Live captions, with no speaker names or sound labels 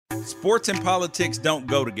Sports and politics don't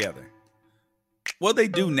go together. Well, they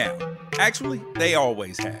do now. Actually, they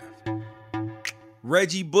always have.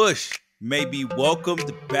 Reggie Bush may be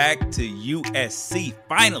welcomed back to USC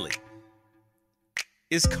finally.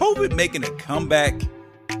 Is COVID making a comeback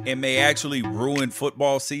and may actually ruin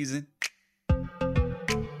football season?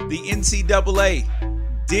 The NCAA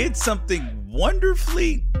did something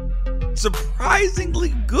wonderfully,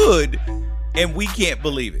 surprisingly good, and we can't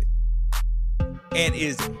believe it. And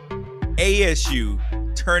is ASU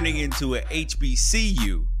turning into a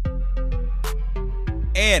HBCU?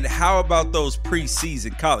 And how about those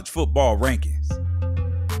preseason college football rankings?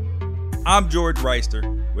 I'm George Reister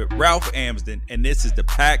with Ralph Amsden, and this is the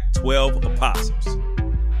Pac-12 Apostles.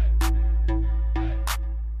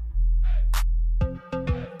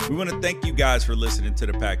 We want to thank you guys for listening to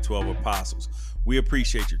the Pac-12 Apostles. We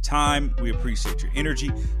appreciate your time. We appreciate your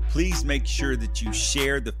energy. Please make sure that you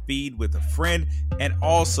share the feed with a friend and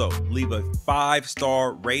also leave a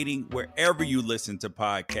 5-star rating wherever you listen to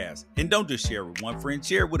podcasts. And don't just share with one friend,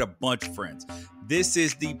 share it with a bunch of friends. This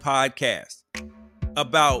is the podcast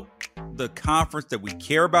about the conference that we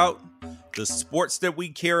care about, the sports that we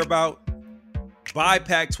care about, by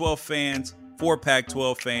Pac-12 fans, for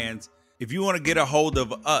Pac-12 fans. If you want to get a hold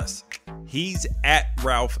of us, he's at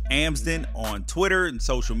Ralph Amsden on Twitter and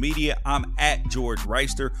social media. I'm at George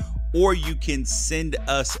Reister. Or you can send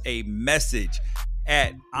us a message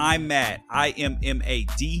at IMAD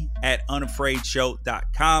at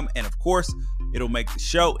unafraidshow.com. And of course, it'll make the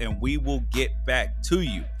show and we will get back to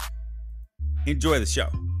you. Enjoy the show.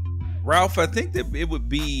 Ralph, I think that it would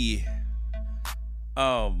be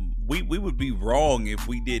we would be wrong if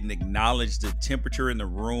we didn't acknowledge the temperature in the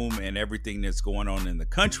room and everything that's going on in the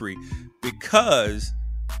country, because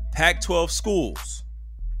Pac-12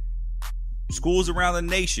 schools around the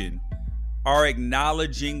nation are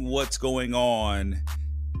acknowledging what's going on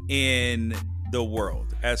in the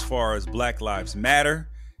world as far as Black Lives Matter,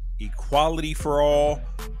 equality for all,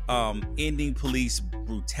 ending police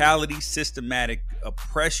brutality, systematic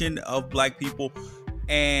oppression of Black people,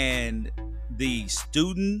 and the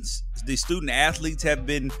student athletes have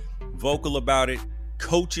been vocal about it.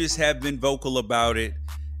 Coaches have been vocal about it.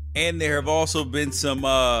 And there have also been some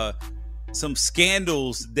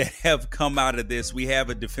scandals that have come out of this. We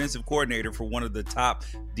have a defensive coordinator for one of the top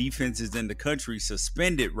defenses in the country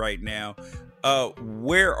suspended right now.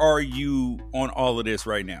 Where are you on all of this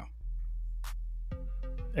right now?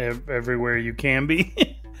 Everywhere you can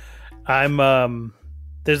be.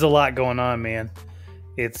 There's a lot going on, man.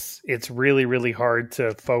 It's really, really hard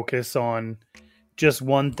to focus on just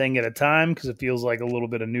one thing at a time, because it feels like a little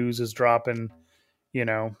bit of news is dropping,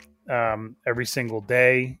 every single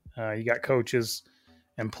day. You got coaches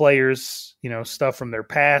and players, stuff from their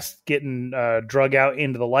past getting drug out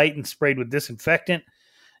into the light and sprayed with disinfectant.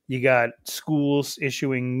 You got schools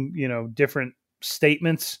issuing, different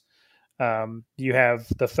statements. You have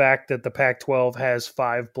the fact that the Pac-12 has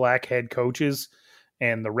 5 Black head coaches,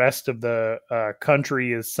 and the rest of the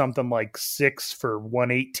country is something like 6 for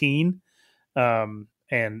 118,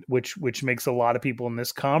 and which makes a lot of people in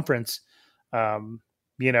this conference. I'm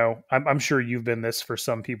sure you've been this for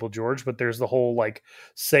some people, George, but there's the whole like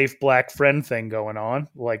safe Black friend thing going on.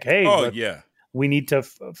 Like, hey, we need to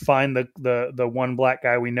find the one Black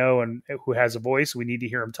guy we know and who has a voice. We need to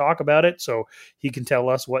hear him talk about it so he can tell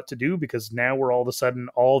us what to do, because now we're all of a sudden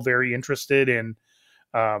all very interested in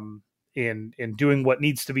doing what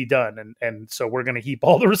needs to be done. And so we're going to heap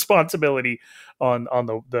all the responsibility on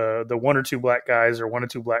the 1 or 2 Black guys or 1 or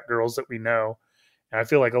 2 Black girls that we know. And I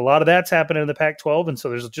feel like a lot of that's happening in the Pac-12. And so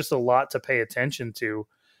there's just a lot to pay attention to.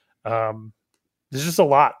 There's just a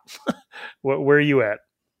lot. Where are you at?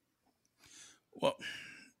 Well,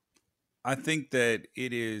 I think that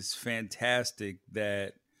it is fantastic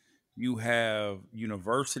that you have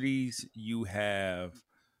universities, you have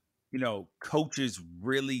coaches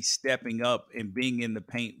really stepping up and being in the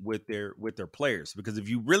paint with their players. Because if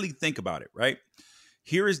you really think about it, right,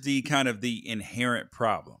 here is the kind of the inherent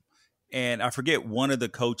problem. And I forget, one of the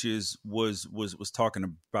coaches was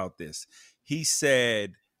talking about this. He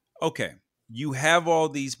said, okay, you have all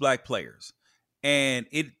these Black players and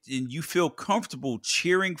you feel comfortable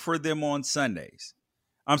cheering for them on Saturdays.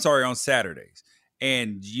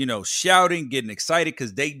 And, shouting, getting excited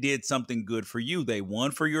because they did something good for you. They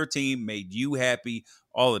won for your team, made you happy,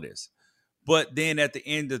 all of this. But then at the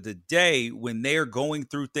end of the day, when they're going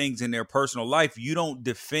through things in their personal life, you don't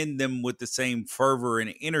defend them with the same fervor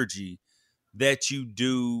and energy that you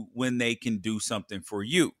do when they can do something for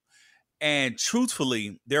you. And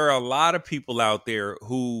truthfully, there are a lot of people out there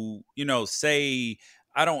who, say,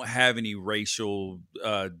 I don't have any racial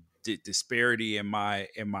disparity in my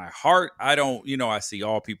heart. I don't, I see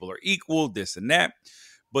all people are equal, this and that.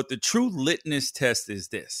 But the true litmus test is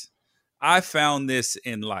this. I found this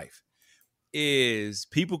in life is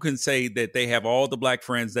people can say that they have all the black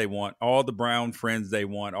friends they want, all the brown friends they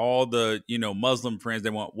want, all the, Muslim friends they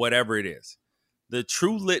want, whatever it is. The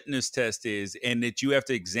true litmus test is, and that you have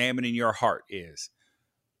to examine in your heart is,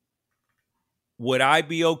 would I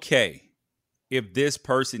be okay if this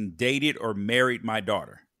person dated or married my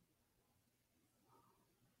daughter?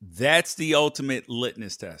 That's the ultimate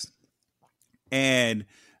litmus test. And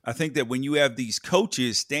I think that when you have these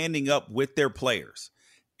coaches standing up with their players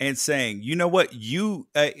and saying, you know what,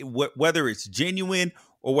 whether it's genuine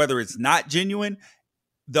or whether it's not genuine,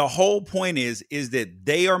 the whole point is that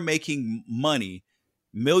they are making money,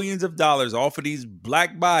 millions of dollars off of these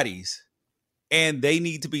black bodies, and they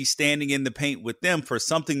need to be standing in the paint with them for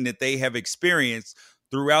something that they have experienced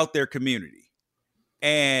throughout their community,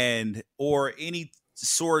 or any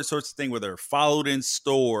sorts of thing where they're followed in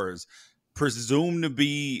stores, presumed to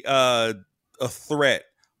be a threat,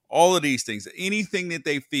 all of these things, anything that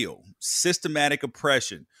they feel, systematic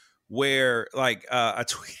oppression, where I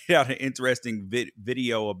tweeted out an interesting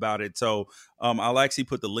video about it. So I'll actually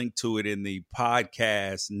put the link to it in the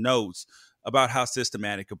podcast notes about how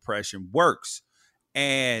systematic oppression works.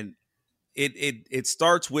 And it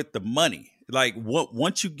starts with the money. Like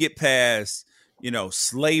once you get past,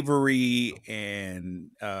 slavery and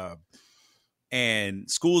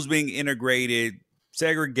schools being integrated,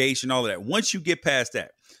 segregation, all of that. Once you get past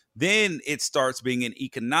that, then it starts being an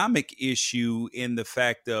economic issue in the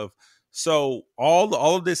fact of, so all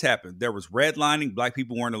of this happened. There was redlining. Black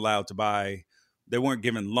people weren't allowed to buy. They weren't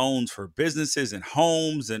given loans for businesses and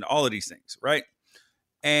homes and all of these things, right?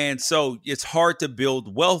 And so it's hard to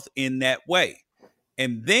build wealth in that way.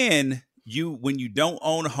 And then when you don't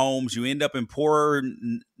own homes, you end up in poorer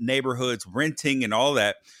neighborhoods, renting and all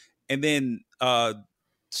that. And then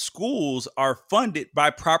schools are funded by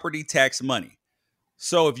property tax money.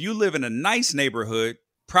 So if you live in a nice neighborhood,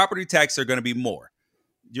 property taxes are going to be more.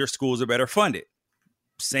 Your schools are better funded.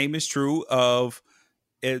 Same is true of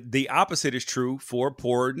the opposite is true for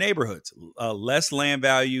poorer neighborhoods. Less land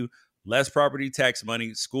value, less property tax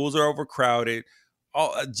money. Schools are overcrowded.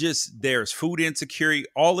 There's food insecurity.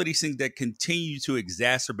 All of these things that continue to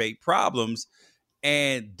exacerbate problems.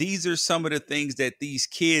 And these are some of the things that these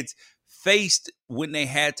kids faced when they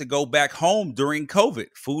had to go back home during COVID.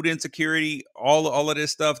 Food insecurity, all of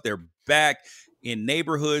this stuff. They're back in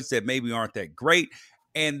neighborhoods that maybe aren't that great.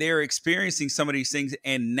 And they're experiencing some of these things.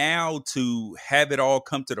 And now to have it all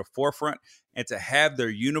come to the forefront and to have their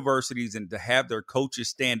universities and to have their coaches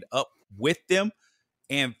stand up with them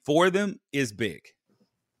and for them is big.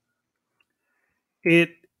 It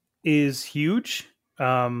is huge.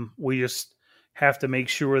 We just have to make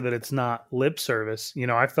sure that it's not lip service.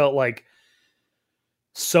 I felt like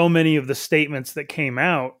so many of the statements that came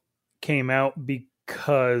out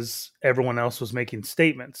because everyone else was making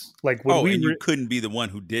statements. Like, you couldn't be the one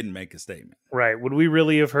who didn't make a statement, right? Would we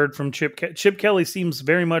really have heard from Chip? Chip Kelly seems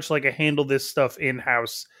very much like a handle this stuff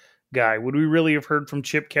in-house guy. Would we really have heard from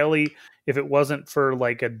Chip Kelly if it wasn't for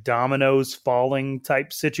like a dominoes falling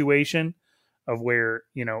type situation of where,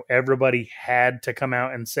 everybody had to come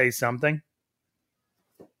out and say something?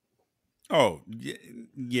 Oh,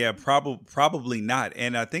 yeah, probably not.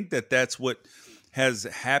 And I think that that's what has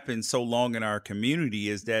happened so long in our community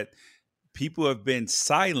is that people have been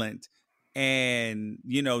silent and,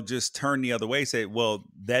 just turn the other way, say, well,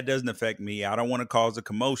 that doesn't affect me. I don't want to cause a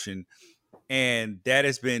commotion. And that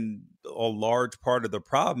has been a large part of the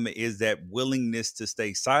problem is that willingness to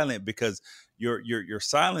stay silent because your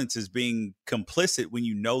silence is being complicit when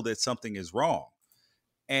you know that something is wrong.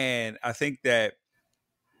 And I think that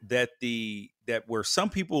where some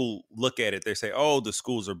people look at it, they say, oh, the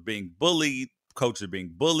schools are being bullied, coaches are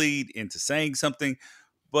being bullied into saying something.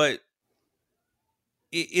 But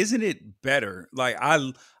isn't it better? Like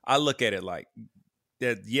I look at it like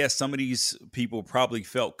that, yes, some of these people probably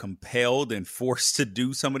felt compelled and forced to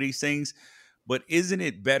do some of these things, but isn't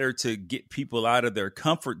it better to get people out of their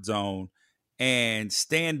comfort zone and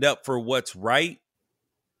stand up for what's right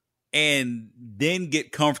and then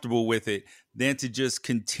get comfortable with it than to just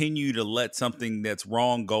continue to let something that's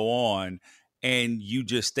wrong go on and you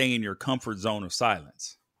just stay in your comfort zone of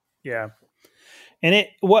silence? Yeah. And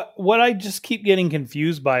what I just keep getting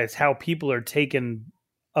confused by is how people are taken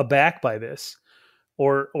aback by this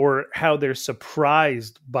or how they're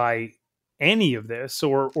surprised by any of this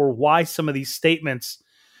or why some of these statements,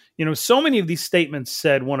 so many of these statements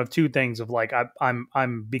said one of two things of like,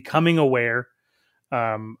 I'm becoming aware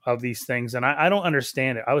of these things. And I don't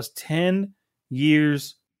understand it. I was 10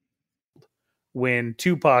 years when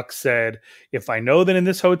Tupac said, if I know that in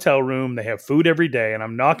this hotel room they have food every day and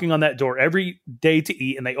I'm knocking on that door every day to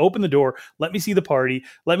eat and they open the door, let me see the party,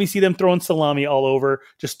 let me see them throwing salami all over,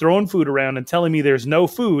 just throwing food around and telling me there's no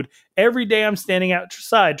food. Every day I'm standing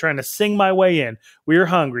outside trying to sing my way in. We're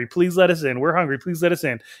hungry. Please let us in. We're hungry. Please let us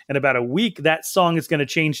in. In about a week, that song is going to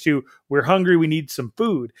change to we're hungry. We need some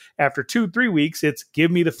food. After 2-3 weeks, it's give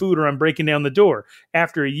me the food or I'm breaking down the door.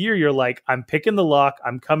 After a year, you're like, I'm picking the lock.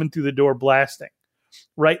 I'm coming through the door blasting.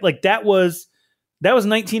 Right? Like that was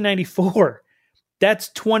 1994. That's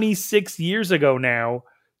 26 years ago now,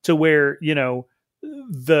 to where, you know,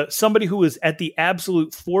 somebody who is at the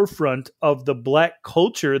absolute forefront of the Black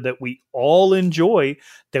culture that we all enjoy,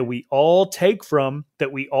 that we all take from,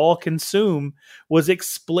 that we all consume, was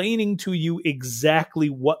explaining to you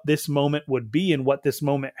exactly what this moment would be and what this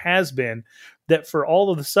moment has been. That for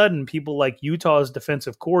all of a sudden, people like Utah's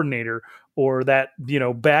defensive coordinator or that, you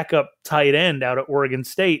know, backup tight end out at Oregon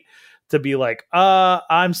State to be like,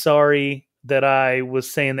 I'm sorry that I was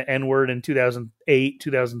saying the N-word in 2008,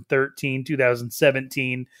 2013,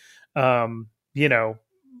 2017. You know,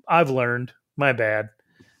 I've learned, my bad.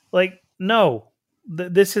 Like, no,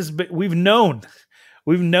 this has been, we've known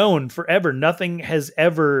forever. Nothing has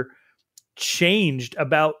ever changed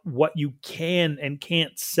about what you can and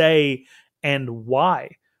can't say and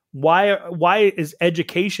why. Why is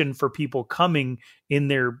education for people coming in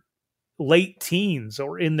their late teens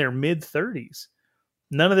or in their mid 30s?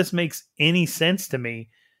 None of this makes any sense to me.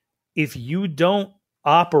 If you don't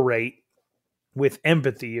operate with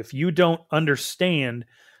empathy, if you don't understand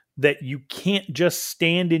that you can't just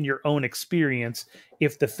stand in your own experience,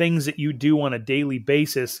 if the things that you do on a daily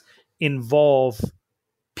basis involve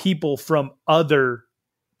people from other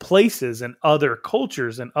places and other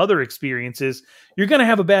cultures and other experiences, you're going to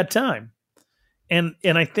have a bad time. And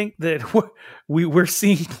I think that we're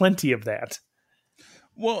seeing plenty of that.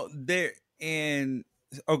 Well,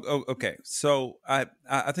 okay. So I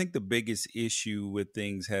think the biggest issue with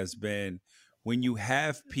things has been when you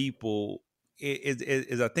have people,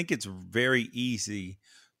 is I think it's very easy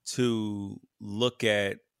to look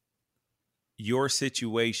at your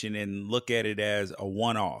situation and look at it as a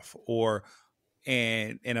one-off,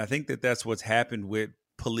 and I think that that's what's happened with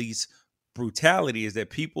police brutality, is that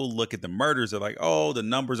people look at the murders, are like, oh, the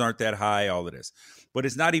numbers aren't that high, all of this. But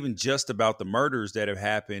it's not even just about the murders that have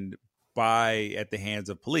happened at the hands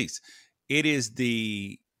of police. It is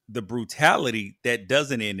the brutality that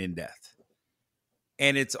doesn't end in death.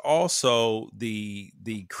 And it's also the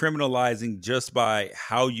criminalizing just by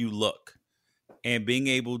how you look, and being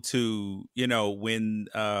able to, you know, when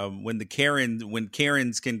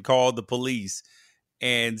Karens can call the police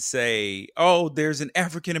and say, oh, there's an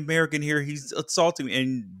African American here, he's assaulting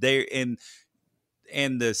me,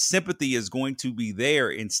 and the sympathy is going to be there,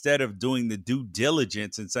 instead of doing the due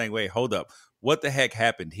diligence and saying, wait, hold up, what the heck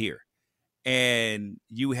happened here? And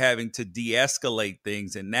you having to de-escalate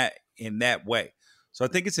things in that way. So I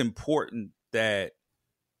think it's important that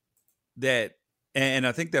and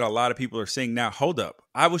I think that a lot of people are saying now, hold up,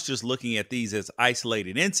 I was just looking at these as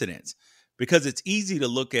isolated incidents, because it's easy to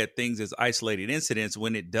look at things as isolated incidents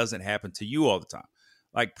when it doesn't happen to you all the time.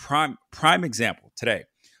 Like prime example, today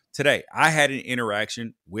I had an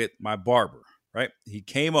interaction with my barber, right? He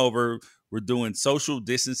came over, we're doing social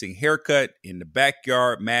distancing haircut in the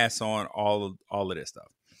backyard, mask on, all of this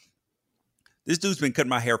stuff. This dude's been cutting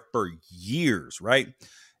my hair for years, right?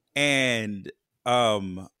 And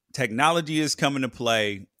technology is coming to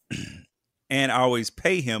play, and I always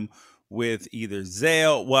pay him with either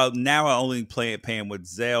Zelle. Well, now I only pay him with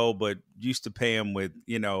Zelle, but used to pay him with,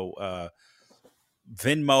 you know,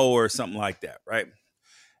 Venmo or something like that, right?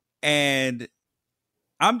 And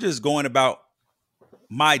I'm just going about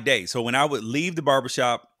my day. So when I would leave the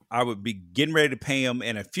barbershop, I would be getting ready to pay him.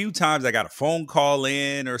 And a few times I got a phone call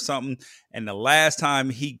in or something. And the last time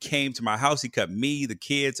he came to my house, he cut me, the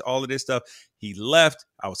kids, all of this stuff. He left.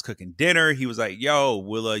 I was cooking dinner. He was like, yo,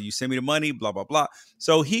 will you send me the money? Blah, blah, blah.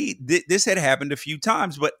 So this had happened a few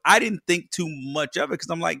times, but I didn't think too much of it, because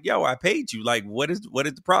I'm like, yo, I paid you. Like, what is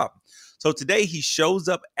the problem? So today he shows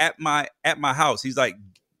up at my house. He's like,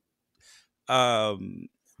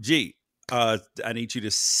 G, I need you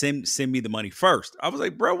to send me the money first. I was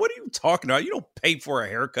like, bro, what are you talking about? You don't pay for a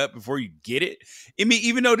haircut before you get it. I mean,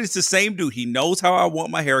 even though it's the same dude, he knows how I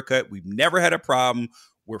want my haircut. We've never had a problem.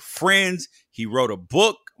 We're friends. He wrote a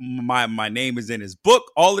book. My name is in his book,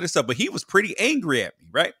 all of this stuff. But he was pretty angry at me,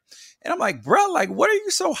 right? And I'm like, bro, like, what are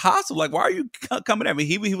you so hostile? Like, why are you coming at me?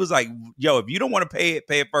 He was like, yo, if you don't want to pay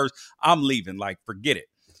it first, I'm leaving. Like, forget it.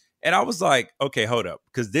 And I was like, okay, hold up,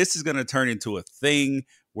 because this is going to turn into a thing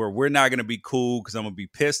where we're not going to be cool because I'm going to be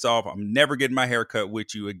pissed off. I'm never getting my hair cut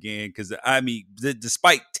with you again. Because I mean,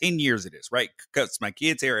 despite 10 years of this, right? Cuts my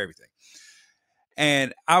kids' hair, everything.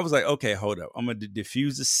 And I was like, okay, hold up. I'm going to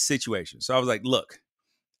diffuse the situation. So I was like, look,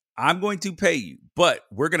 I'm going to pay you, but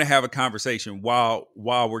we're going to have a conversation while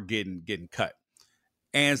we're getting cut.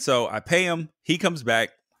 And so I pay him. He comes back.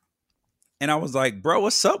 And I was like, bro,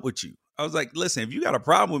 what's up with you? I was like, listen, if you got a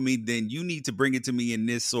problem with me, then you need to bring it to me in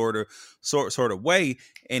this sort of way.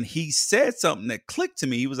 And he said something that clicked to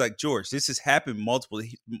me. He was like, George, this has happened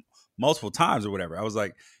multiple times or whatever. I was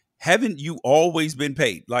like, haven't you always been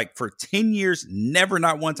paid? Like for 10 years, never,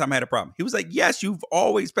 not one time I had a problem. He was like, yes, you've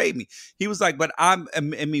always paid me. He was like, but I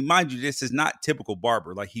mean, mind you, this is not typical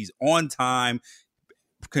barber. Like he's on time,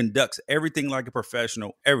 conducts everything like a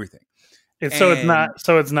professional, everything. So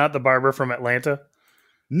it's not the barber from Atlanta.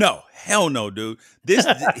 No, hell no, dude.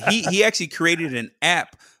 He actually created an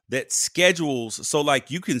app that schedules, so like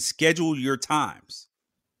you can schedule your times.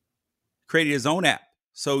 Created his own app.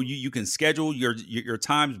 So you can schedule your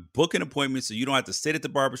times, book an appointment so you don't have to sit at the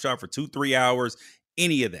barbershop for 2-3 hours,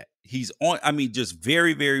 any of that. He's on, I mean, just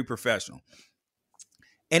very, very professional.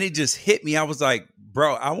 And it just hit me. I was like,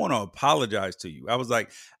 bro, I want to apologize to you. I was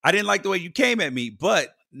like, I didn't like the way you came at me, but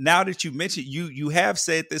now that you mentioned, you have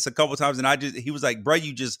said this a couple of times, and he was like, bro,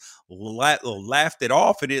 you just laughed it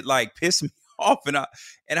off, and it like pissed me off, and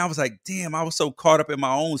I was like, damn, I was so caught up in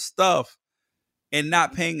my own stuff and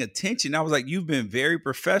not paying attention. I was like, you've been very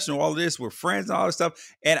professional. All of this, we're friends and all this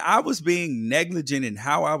stuff, and I was being negligent in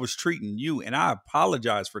how I was treating you, and I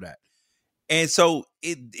apologize for that. And so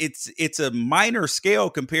it's a minor scale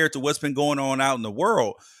compared to what's been going on out in the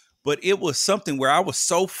world. But it was something where I was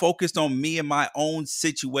so focused on me and my own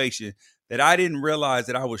situation that I didn't realize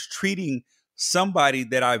that I was treating somebody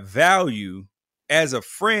that I value as a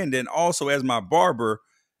friend and also as my barber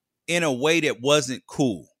in a way that wasn't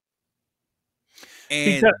cool.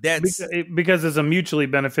 And because it's a mutually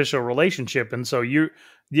beneficial relationship. And so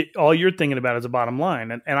all you're thinking about is a bottom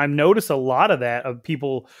line. And I've noticed a lot of that, of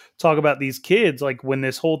people talk about these kids, like when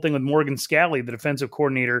this whole thing with Morgan Scalley, the defensive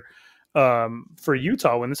coordinator for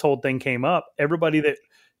Utah, when this whole thing came up, everybody that,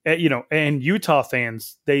 and Utah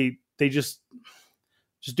fans, they just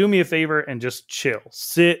do me a favor and just chill,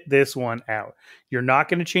 sit this one out. You're not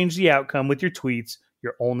going to change the outcome with your tweets.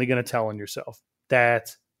 You're only going to tell on yourself.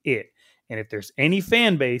 That's it. And if there's any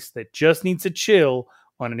fan base that just needs to chill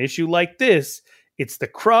on an issue like this, it's the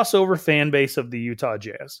crossover fan base of the Utah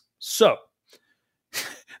Jazz. So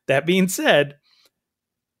that being said,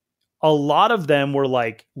 a lot of them were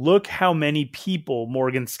like, look how many people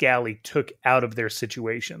Morgan Scalley took out of their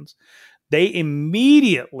situations. They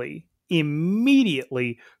immediately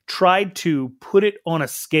tried to put it on a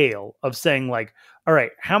scale of saying like, all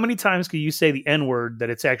right, how many times can you say the N-word that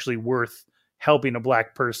it's actually worth helping a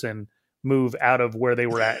black person move out of where they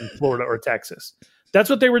were at in Florida or Texas? That's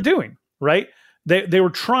what they were doing, right? They were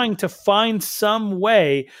trying to find some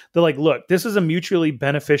way to like, look, this is a mutually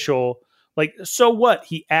beneficial. Like, so what?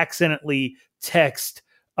 He accidentally texted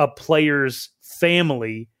a player's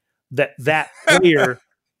family that player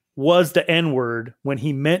was the N-word when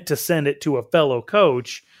he meant to send it to a fellow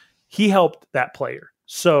coach. He helped that player.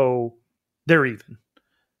 So they're even.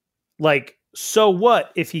 Like, so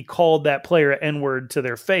what if he called that player an N-word to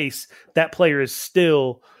their face? That player is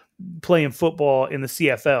still playing football in the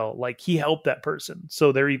CFL. Like, he helped that person.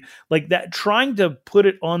 So they're even, like that, trying to put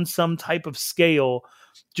it on some type of scale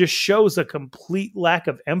just shows a complete lack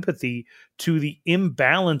of empathy to the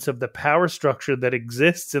imbalance of the power structure that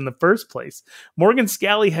exists in the first place. Morgan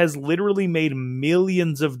Scalley has literally made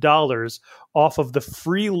millions of dollars off of the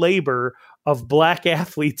free labor of black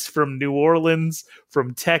athletes from New Orleans,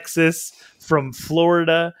 from Texas, from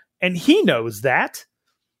Florida, and he knows that.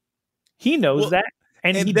 He knows that.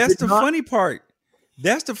 And that's the funny part.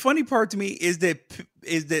 That's the funny part to me is that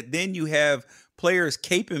then you have players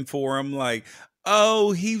caping for him like,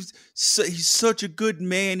 oh, he's such a good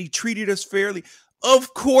man. He treated us fairly.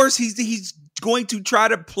 Of course, he's going to try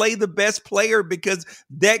to play the best player because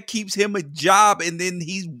that keeps him a job. And then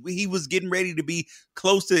he was getting ready to be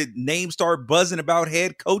close to names start buzzing about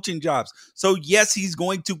head coaching jobs. So yes, he's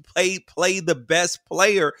going to play the best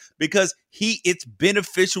player because it's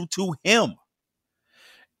beneficial to him.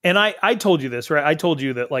 And I told you this, right? I told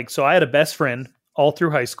you that, like, so I had a best friend all through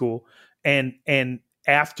high school and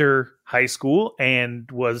after high school and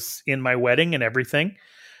was in my wedding and everything.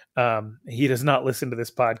 He does not listen to this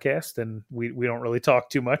podcast and we don't really talk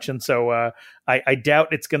too much. And so I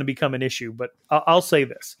doubt it's going to become an issue, but I'll say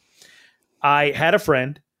this. I had a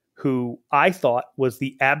friend who I thought was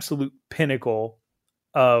the absolute pinnacle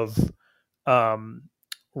of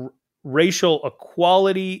racial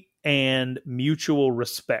equality and mutual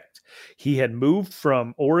respect. He had moved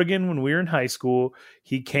from Oregon when we were in high school.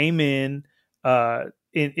 He came into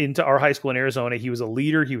our high school in Arizona. He was a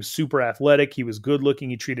leader. He was super athletic. He was good looking.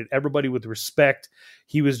 He treated everybody with respect.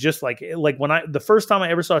 He was just like the first time I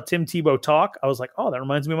ever saw Tim Tebow talk, I was like, oh, that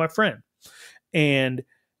reminds me of my friend. And,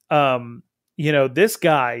 this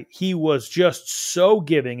guy, he was just so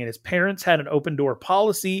giving, and his parents had an open door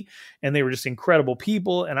policy, and they were just incredible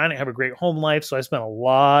people. And I didn't have a great home life, so I spent a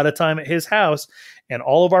lot of time at his house. And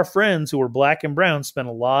all of our friends who were black and brown spent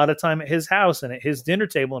a lot of time at his house and at his dinner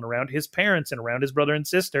table and around his parents and around his brother and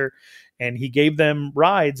sister. And he gave them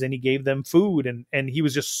rides and he gave them food. And he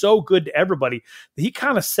was just so good to everybody. He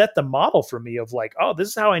kind of set the model for me of like, oh, this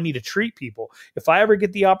is how I need to treat people. If I ever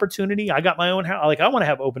get the opportunity, I got my own house. Like, I want to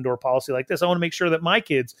have open door policy like this. I want to make sure that my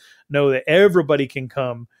kids know that everybody can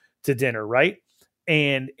come to dinner, right?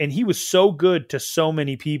 And he was so good to so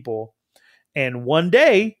many people. And one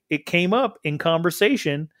day it came up in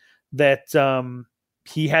conversation that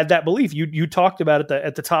he had that belief. You talked about it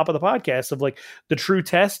at the top of the podcast of like, the true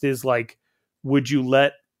test is like, would you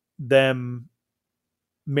let them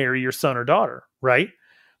marry your son or daughter? Right.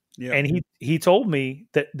 Yeah. And he told me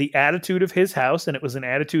that the attitude of his house, and it was an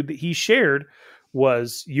attitude that he shared,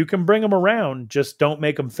 was you can bring them around, just don't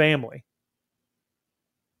make them family.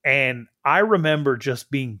 And I remember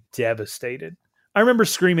just being devastated. I remember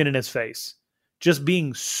screaming in his face, just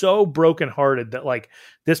being so brokenhearted that like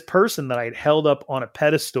this person that I had held up on a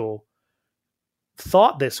pedestal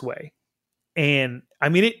thought this way. And I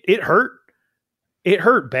mean, it hurt. It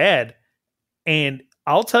hurt bad. And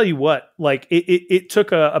I'll tell you what, like it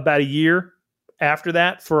took about a year after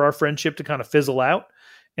that for our friendship to kind of fizzle out.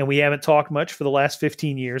 And we haven't talked much for the last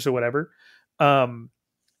 15 years or whatever.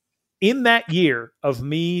 In that year of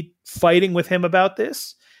me fighting with him about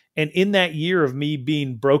this, and in that year of me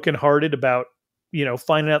being brokenhearted about,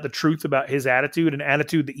 finding out the truth about his attitude, an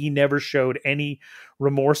attitude that he never showed any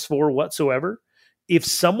remorse for whatsoever. If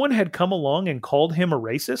someone had come along and called him a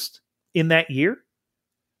racist in that year,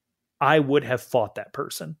 I would have fought that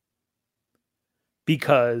person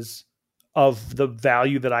because of the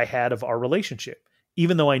value that I had of our relationship,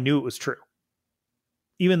 even though I knew it was true,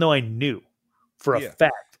 even though I knew for a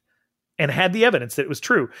fact and had the evidence that it was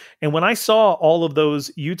true. And when I saw all of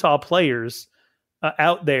those Utah players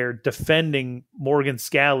out there defending Morgan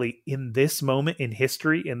Scalley in this moment in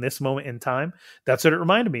history, in this moment in time, that's what it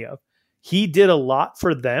reminded me of. He did a lot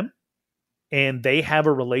for them, and they have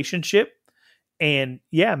a relationship. And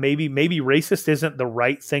yeah, maybe racist isn't the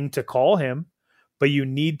right thing to call him, but you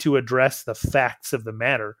need to address the facts of the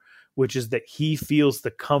matter, which is that he feels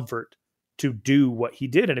the comfort to do what he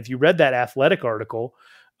did. And if you read that Athletic article,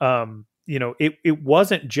 it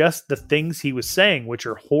wasn't just the things he was saying, which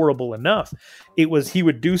are horrible enough. It was, he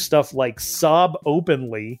would do stuff like sob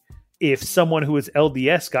openly if someone who was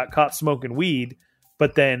LDS got caught smoking weed,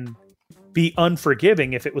 but then be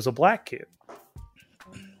unforgiving if it was a black kid.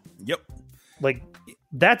 Yep. Like,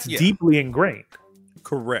 that's deeply ingrained.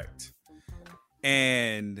 Correct.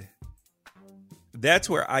 And that's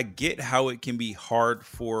where I get how it can be hard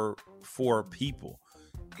for people.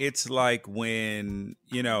 It's like when,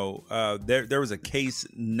 there was a case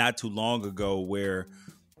not too long ago where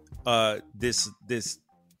this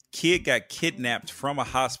kid got kidnapped from a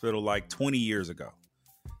hospital like 20 years ago.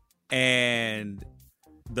 And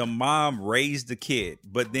the mom raised the kid,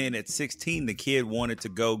 but then at 16, the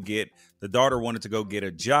daughter wanted to go get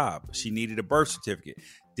a job. She needed a birth certificate,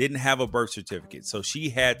 didn't have a birth certificate. So she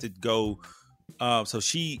had to go. So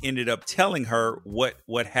she ended up telling her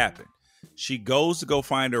what happened. She goes to go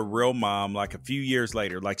find her real mom like a few years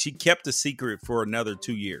later. Like, she kept the secret for another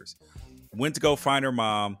 2 years. Went to go find her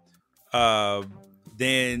mom.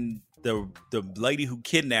 Then the lady who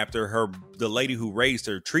kidnapped her, the lady who raised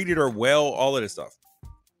her, treated her well, all of this stuff.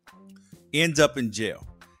 Ends up in jail.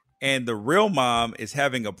 And the real mom is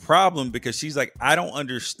having a problem because she's like, I don't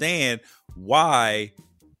understand why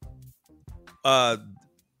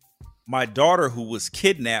my daughter who was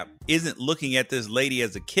kidnapped isn't looking at this lady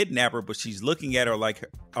as a kidnapper, but she's looking at her like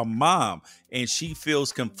a mom. And she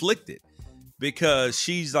feels conflicted because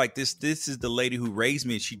she's like, this is the lady who raised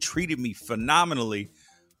me and she treated me phenomenally,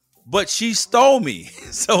 but she stole me.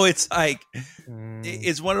 So it's like,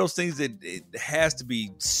 it's one of those things that it has to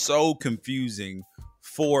be so confusing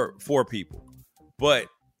for people. But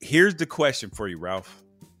here's the question for you, Ralph,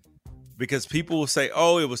 because people will say,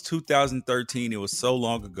 oh, it was 2013. It was so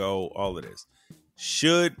long ago, all of this.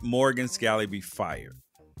 Should Morgan Scalley be fired?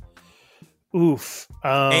 Oof.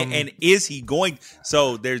 And is he going?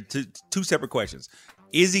 So there's two separate questions.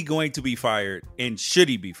 Is he going to be fired, and should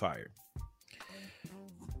he be fired?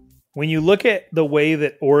 When you look at the way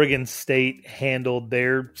that Oregon State handled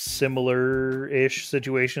their similar-ish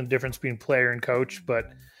situation, difference between player and coach,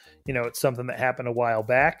 but it's something that happened a while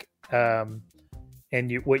back. And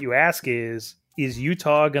what you ask is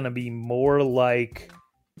Utah going to be more like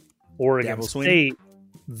Oregon State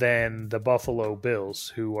than the Buffalo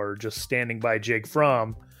Bills, who are just standing by Jake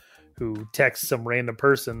Fromm, who texts some random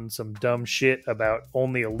person some dumb shit about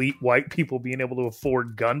only elite white people being able to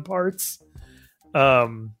afford gun parts?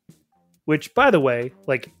 Which, by the way,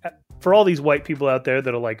 like, for all these white people out there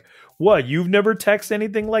that are like, what, you've never texted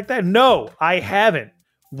anything like that? No, I haven't.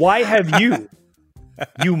 Why have you?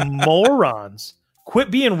 You morons.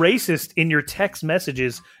 Quit being racist in your text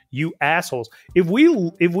messages, you assholes. If we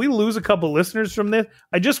lose a couple listeners from this,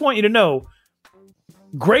 I just want you to know,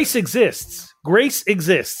 grace exists. Grace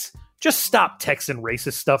exists. Just stop texting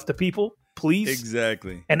racist stuff to people, please.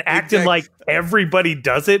 Exactly. And acting like everybody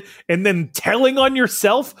does it, and then telling on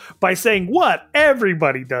yourself by saying, what?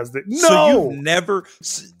 Everybody does it. No. So you never,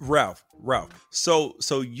 Ralph. So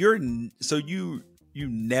you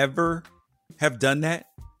never have done that?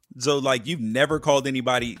 So, like, you've never called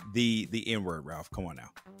anybody the N-word, Ralph? Come on now.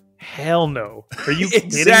 Hell no. Are you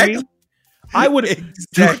exactly. kidding me? I would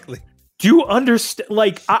exactly. Do you understand?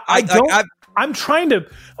 Like, I don't. I'm trying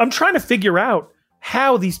to figure out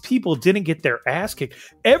how these people didn't get their ass kicked.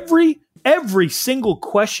 Every single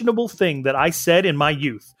questionable thing that I said in my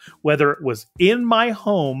youth, whether it was in my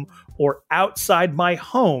home or outside my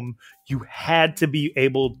home, you had to be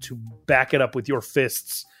able to back it up with your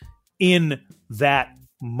fists in that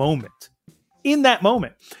moment.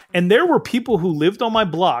 And there were people who lived on my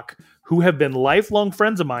block who have been lifelong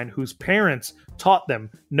friends of mine whose parents taught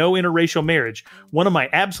them no interracial marriage. One of my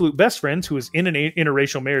absolute best friends, who is in an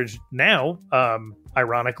interracial marriage now,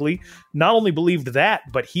 ironically, not only believed that,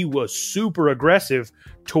 but he was super aggressive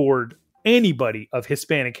toward anybody of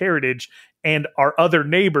Hispanic heritage. And our other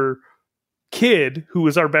neighbor kid, who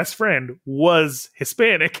was our best friend, was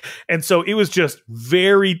Hispanic. And so it was just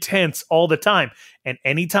very tense all the time. And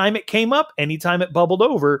anytime it came up, anytime it bubbled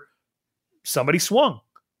over, somebody swung.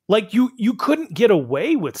 Like, you couldn't get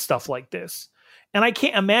away with stuff like this. And I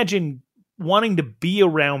can't imagine wanting to be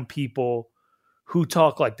around people who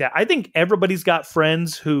talk like that. I think everybody's got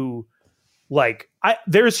friends who, like,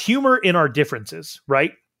 there's humor in our differences,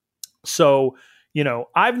 right? So,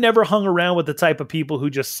 I've never hung around with the type of people who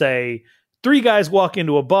just say, 3 guys walk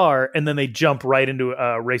into a bar and then they jump right into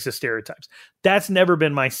racist stereotypes. That's never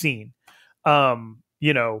been my scene.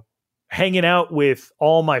 Hanging out with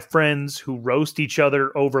all my friends who roast each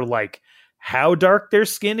other over, like, how dark their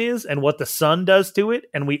skin is and what the sun does to it,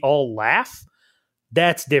 and we all laugh,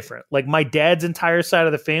 that's different. Like, my dad's entire side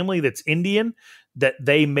of the family that's Indian, that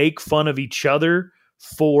they make fun of each other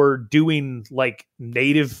for doing, like,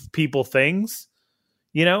 native people things.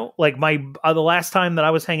 Like, the last time that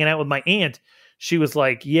I was hanging out with my aunt, she was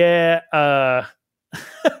like,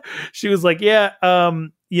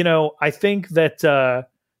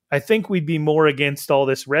 I think we'd be more against all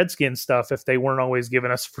this Redskin stuff if they weren't always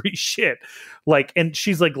giving us free shit. Like, and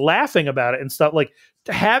she's like laughing about it and stuff, like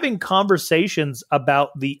having conversations about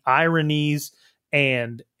the ironies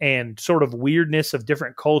and sort of weirdness of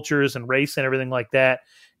different cultures and race and everything like that.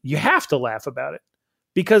 You have to laugh about it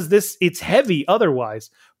because it's heavy otherwise,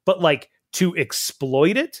 but like to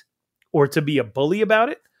exploit it or to be a bully about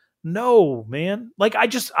it. No, man. Like,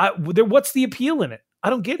 what's the appeal in it? I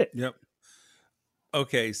don't get it. Yep.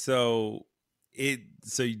 Okay, so you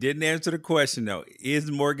didn't answer the question though. Is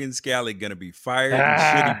Morgan Scalley going to be fired?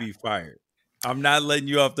 Should he be fired? I'm not letting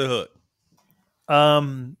you off the hook.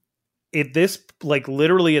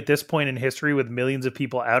 Literally at this point in history, with millions of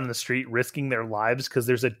people out in the street risking their lives because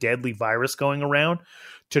there's a deadly virus going around,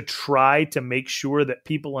 to try to make sure that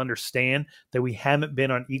people understand that we haven't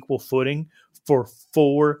been on equal footing for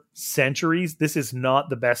 4 centuries. This is not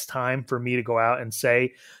the best time for me to go out and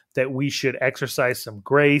say that we should exercise some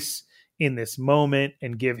grace in this moment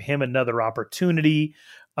and give him another opportunity.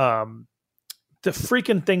 The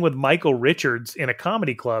freaking thing with Michael Richards in a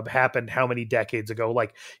comedy club happened how many decades ago?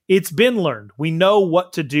 Like, it's been learned. We know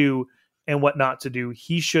what to do and what not to do.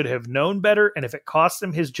 He should have known better. And if it costs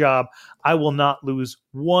him his job, I will not lose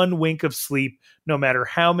 1 wink of sleep, no matter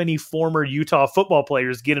how many former Utah football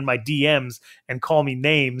players get in my DMs and call me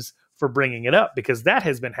names for bringing it up, because that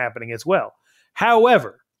has been happening as well.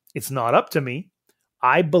 However, it's not up to me.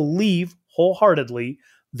 I believe wholeheartedly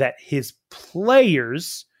that his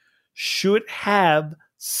players should have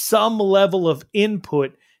some level of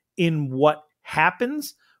input in what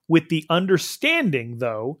happens, with the understanding,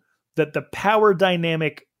 though, that the power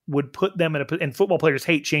dynamic would put them in and football players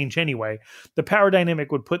hate change anyway. The power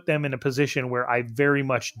dynamic would put them in a position where I very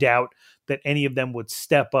much doubt that any of them would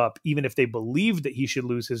step up, even if they believed that he should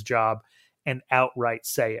lose his job, and outright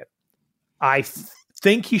say it. I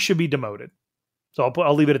think he should be demoted. So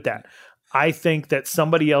I'll leave it at that. I think that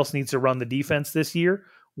somebody else needs to run the defense this year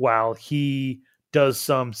while he does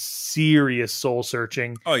some serious soul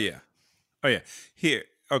searching. Oh yeah. Here.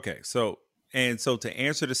 Okay. So to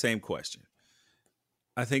answer the same question,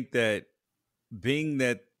 I think that being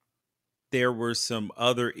that there were some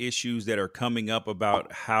other issues that are coming up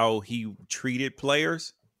about how he treated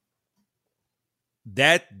players,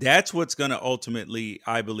 that's what's going to ultimately,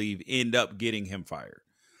 I believe, end up getting him fired.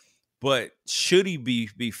 But should he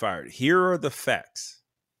be fired? Here are the facts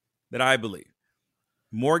that I believe.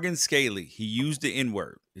 Morgan Scaley, he used the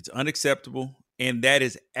N-word. It's unacceptable, and that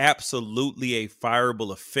is absolutely a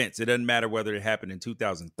fireable offense. It doesn't matter whether it happened in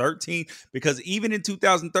 2013, because even in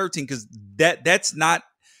 2013, because that's not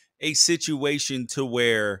a situation to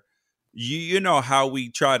where you know how we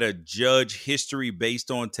try to judge history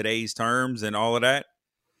based on today's terms and all of that.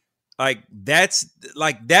 Like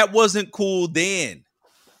that wasn't cool then.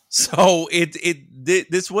 So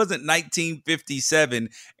this wasn't 1957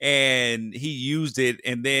 and he used it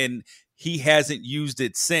and then he hasn't used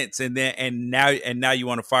it since and now you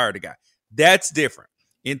want to fire the guy. That's different.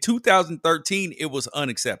 In 2013, it was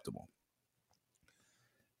unacceptable.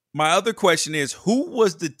 My other question is, who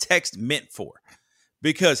was the text meant for?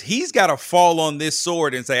 Because he's got to fall on this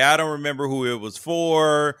sword and say, I don't remember who it was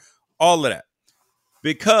for, all of that.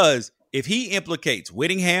 Because if he implicates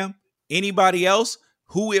Whittingham, anybody else,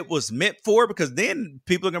 who it was meant for, because then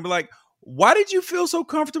people are going to be like, why did you feel so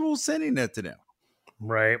comfortable sending that to them?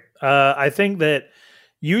 Right. I think that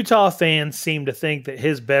Utah fans seem to think that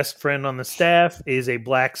his best friend on the staff is a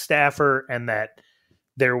black staffer and that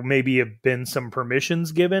there maybe have been some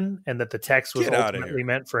permissions given and that the text was ultimately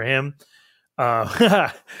meant for him.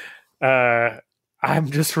 I'm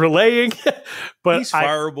just relaying, but he's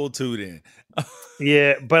fireable too then.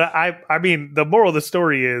 Yeah, but I mean, the moral of the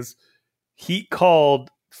story is he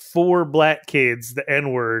called 4 black kids the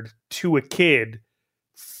N-word to a kid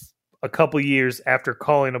a couple years after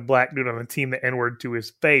calling a black dude on the team the N-word to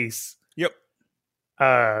his face. Yep.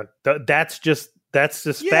 That's just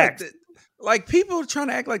facts. Like, people are trying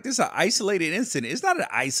to act like this is an isolated incident. It's not an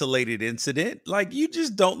isolated incident. Like, you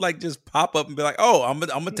just don't just pop up and be like, oh, I'm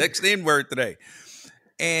gonna text the N-word today.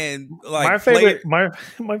 And like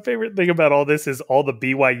my favorite thing about all this is all the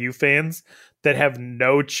BYU fans that have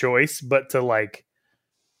no choice but to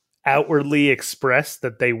outwardly express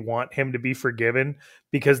that they want him to be forgiven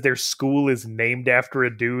because their school is named after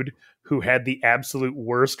a dude who had the absolute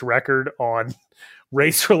worst record on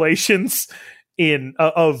race relations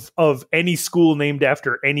of any school named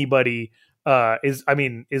after anybody. Is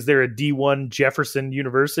there a D1 Jefferson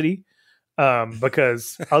University?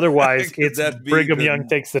 Because otherwise it's Brigham Young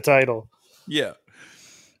takes the title. Yeah.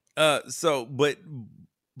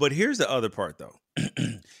 But here's the other part though.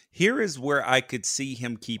 Here is where I could see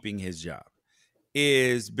him keeping his job,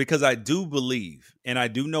 is because I do believe, and I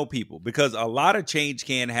do know people, because a lot of change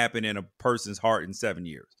can happen in a person's heart in 7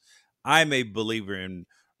 years. I'm a believer in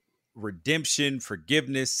redemption,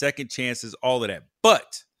 forgiveness, second chances, all of that.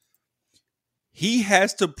 But he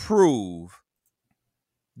has to prove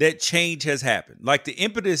that change has happened. Like, the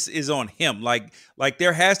impetus is on him. Like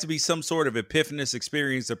there has to be some sort of epiphanous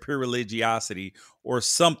experience of pure religiosity or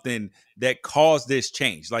something that caused this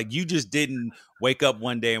change. Like, you just didn't wake up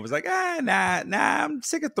one day and was like, nah, I'm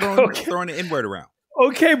sick of throwing the N-word around.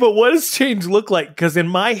 Okay, but what does change look like? Because in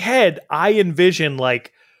my head, I envision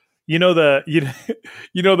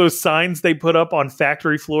those signs they put up on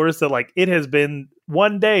factory floors that it has been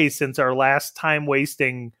one day since our last time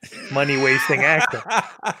wasting, money wasting actor.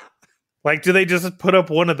 Do they just put up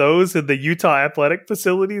one of those in the Utah athletic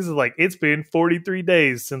facilities? It's been 43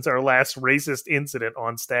 days since our last racist incident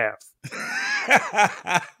on staff.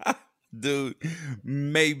 Dude,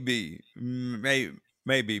 maybe,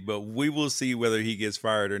 but we will see whether he gets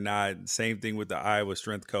fired or not. Same thing with the Iowa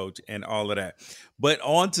strength coach and all of that. But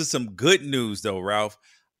on to some good news, though, Ralph.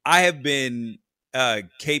 I have been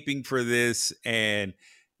caping for this and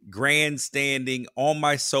grandstanding on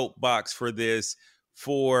my soapbox for this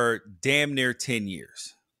for damn near 10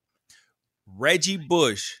 years. Reggie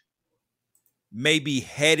Bush may be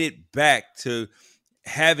headed back to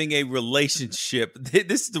having a relationship.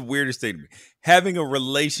 This is the weirdest thing to me. Having a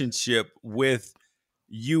relationship with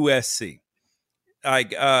USC.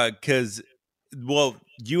 Because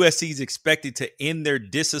USC is expected to end their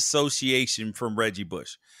disassociation from Reggie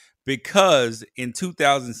Bush, because in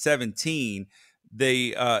 2017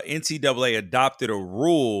 the NCAA adopted a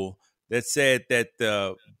rule that said that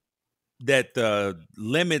the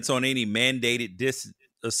limits on any mandated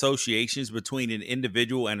disassociations between an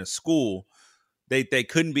individual and a school, they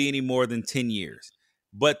couldn't be any more than 10 years,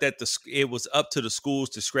 but that it was up to the school's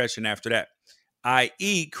discretion after that,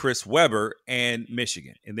 i.e. Chris Webber and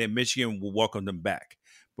Michigan. And then Michigan will welcome them back.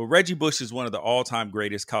 But Reggie Bush is one of the all-time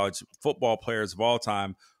greatest college football players of all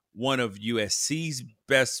time, one of USC's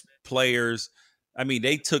best players. I mean,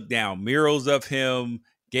 they took down murals of him,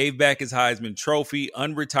 gave back his Heisman Trophy,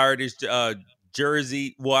 unretired his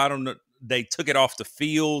jersey. Well, I don't know. They took it off the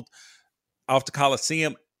field, off the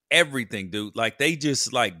Coliseum, everything, dude. Like, they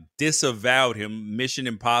just, like, disavowed him, Mission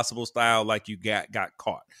Impossible style, like you got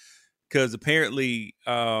caught. Because apparently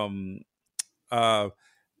that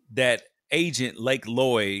agent, Lake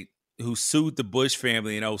Lloyd, who sued the Bush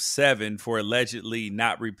family in 2007 for allegedly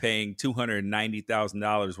not repaying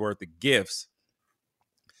 $290,000 worth of gifts.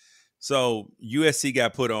 So USC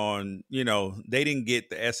got put on, they didn't get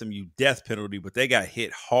the SMU death penalty, but they got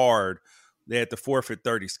hit hard. They had to forfeit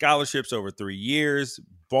 30 scholarships over 3 years,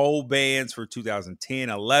 bowl bans for 2010,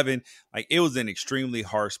 11. Like, it was an extremely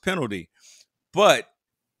harsh penalty. But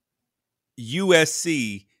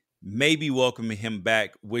USC may be welcoming him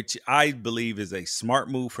back, which I believe is a smart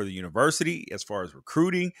move for the university as far as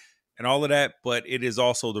recruiting and all of that. But it is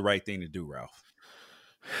also the right thing to do, Ralph.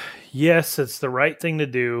 Yes, it's the right thing to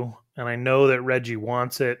do. And I know that Reggie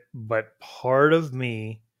wants it, but part of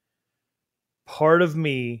me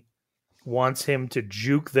wants him to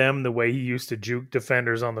juke them the way he used to juke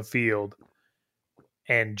defenders on the field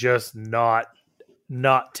and just not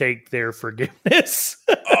take their forgiveness.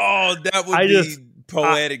 Oh, that would be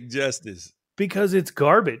poetic justice. Because it's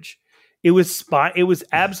garbage. It was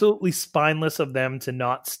absolutely spineless of them to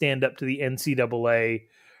not stand up to the NCAA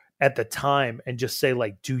at the time and just say,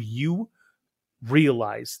 like, do you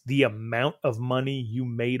realize the amount of money you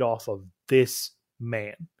made off of this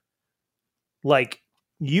man? Like,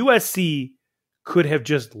 USC could have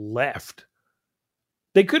just left.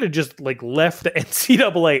 They could have just, like, left the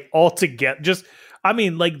NCAA altogether.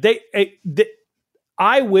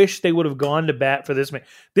 I wish they would have gone to bat for this man.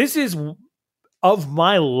 This is, of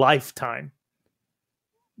my lifetime,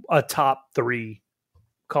 a top 3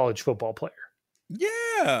 college football player.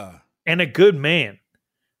 Yeah. And a good man.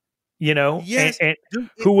 Yes, and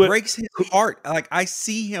it breaks his heart. Like, I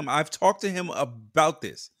see him. I've talked to him about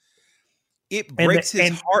this. It breaks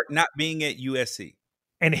his heart not being at USC.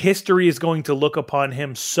 And history is going to look upon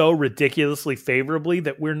him so ridiculously favorably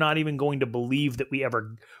that we're not even going to believe that we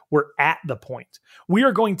ever were at the point. We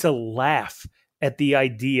are going to laugh at the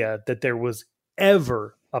idea that there was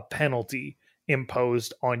ever a penalty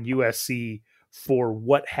imposed on USC for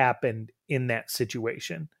what happened in that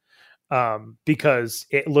situation. Because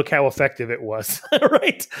look how effective it was,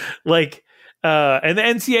 right? Like, and the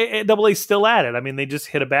NCAA is still at it. I mean, they just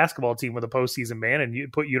hit a basketball team with a postseason ban and you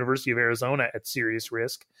put University of Arizona at serious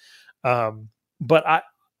risk. But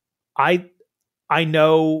I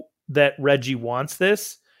know that Reggie wants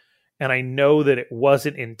this, and I know that it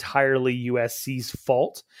wasn't entirely USC's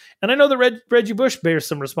fault. And I know that Reggie Bush bears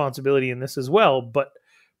some responsibility in this as well. But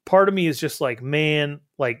part of me is just like, man,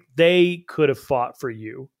 like, they could have fought for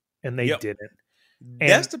you. And they didn't. And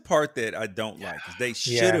that's the part that I don't like. Is they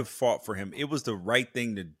should have fought for him. It was the right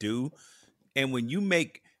thing to do. And when you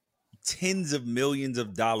make tens of millions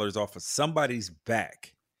of dollars off of somebody's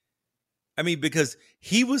back, I mean, because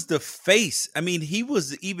he was the face. I mean, he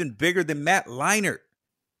was even bigger than Matt Leinart.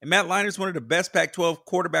 And Matt Leinert's one of the best Pac-12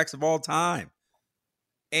 quarterbacks of all time.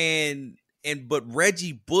 But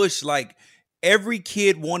Reggie Bush, like, every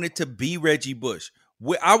kid wanted to be Reggie Bush.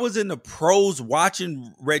 I was in the pros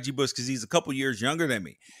watching Reggie Bush because he's a couple years younger than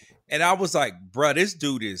me. And I was like, bruh, this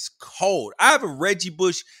dude is cold. I have a Reggie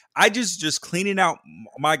Bush. I just cleaning out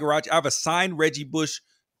my garage. I have a signed Reggie Bush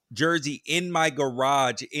jersey in my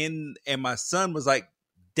garage. And my son was like,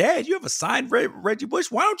 Dad, you have a signed Reggie Bush?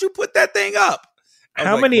 Why don't you put that thing up?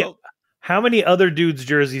 How many other dudes'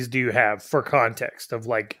 jerseys do you have, for context of,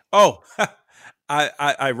 like? Oh,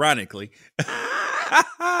 ironically.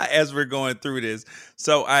 As we're going through this,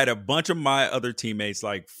 so I had a bunch of my other teammates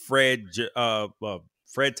like Fred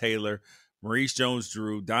Taylor, Maurice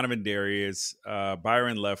Jones-Drew, Donovan Darius,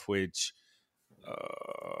 Byron Leftwich,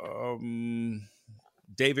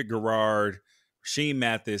 David Garrard, Rasheem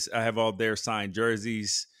Mathis. I have all their signed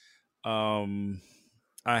jerseys. I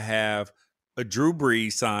have a Drew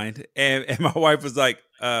Brees signed, and my wife was like,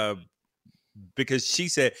 because she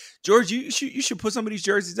said, George, you should put some of these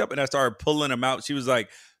jerseys up. And I started pulling them out. She was like,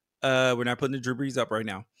 we're not putting the Drew Brees up right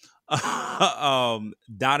now.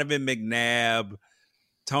 Donovan McNabb,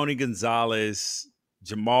 Tony Gonzalez,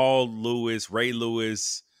 Jamal Lewis, Ray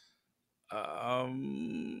Lewis,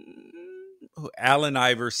 um, Allen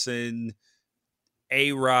Iverson,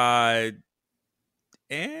 A-Rod,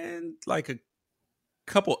 and like a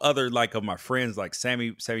couple other like of my friends like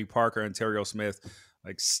Sammy Parker, Ontario Smith,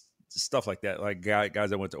 like stuff like that. Like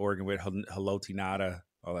guys I went to Oregon with, Haloti Ngata,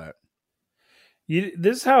 all that.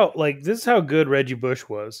 This is how good Reggie Bush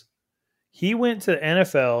was. He went to the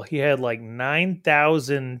NFL. He had like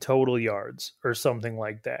 9,000 total yards or something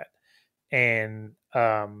like that, and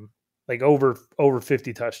like over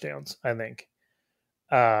 50 touchdowns. I think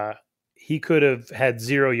he could have had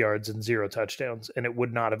 0 yards and 0 touchdowns, and it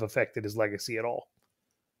would not have affected his legacy at all.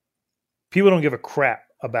 People don't give a crap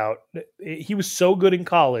about. He was so good in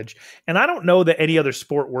college, and I don't know that any other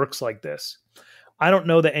sport works like this. I don't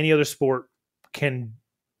know that any other sport can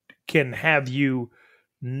have you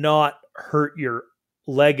not hurt your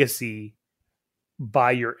legacy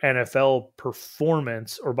by your NFL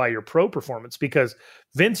performance or by your pro performance, because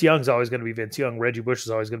Vince Young's always going to be Vince Young. Reggie Bush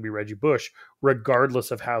is always going to be Reggie Bush,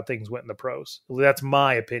 regardless of how things went in the pros. That's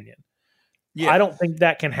my opinion. Yeah. I don't think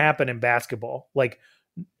that can happen in basketball. Like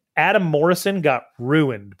Adam Morrison got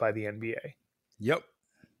ruined by the NBA. Yep.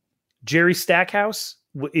 Jerry Stackhouse,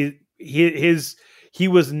 he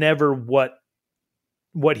was never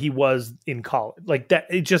what he was in college. Like that,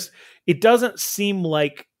 it doesn't seem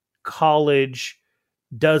like college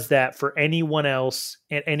does that for anyone else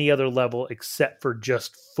at any other level except for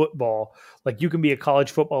just football. Like you can be a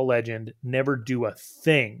college football legend, never do a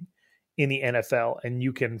thing in the NFL, and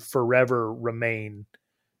you can forever remain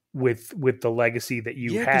with the legacy that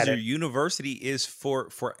you had. Because your university is for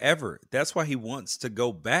forever. That's why he wants to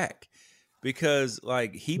go back, because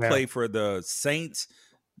like he played for the Saints,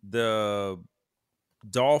 the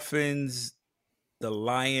Dolphins, the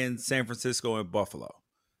Lions, San Francisco, and Buffalo.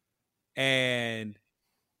 And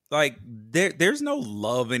like there's no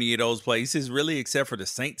love in any of those places really, except for the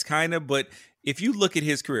Saints kind of. But if you look at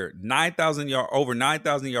his career, 9,000 yards, over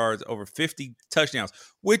 9,000 yards, over 50 touchdowns,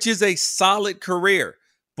 which is a solid career.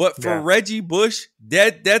 But for Reggie Bush,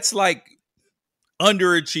 that's like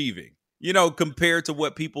underachieving, compared to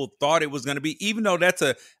what people thought it was going to be, even though that's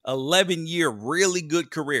a 11-year really good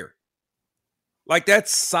career. Like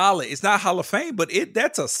that's solid. It's not Hall of Fame, but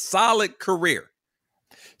that's a solid career.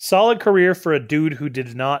 Solid career for a dude who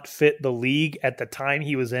did not fit the league at the time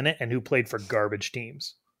he was in it and who played for garbage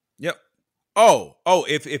teams. Yep. Oh,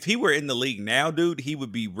 if he were in the league now, dude, he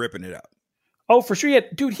would be ripping it up. Oh, for sure.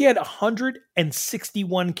 He had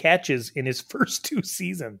 161 catches in his first 2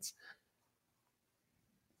 seasons.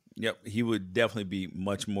 Yep, he would definitely be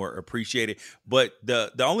much more appreciated. But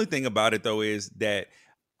the only thing about it, though, is that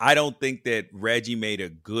I don't think that Reggie made a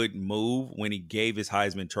good move when he gave his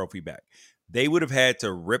Heisman Trophy back. They would have had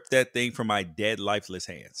to rip that thing from my dead, lifeless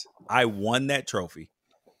hands. I won that trophy.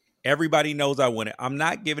 Everybody knows I won it. I'm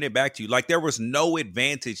not giving it back to you. Like there was no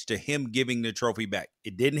advantage to him giving the trophy back.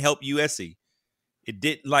 It didn't help USC. It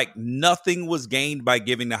didn't, like nothing was gained by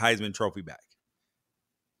giving the Heisman Trophy back.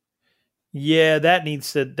 Yeah, that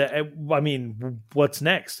needs to. I mean, what's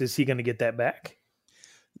next? Is he going to get that back?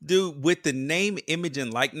 Dude, with the name, image,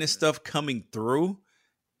 and likeness stuff coming through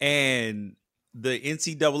and the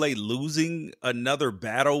NCAA losing another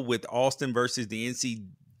battle with Austin versus the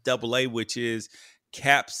NCAA, which is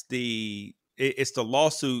it's the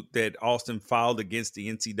lawsuit that Austin filed against the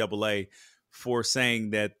NCAA for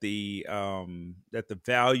saying that the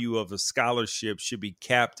value of a scholarship should be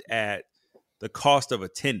capped at the cost of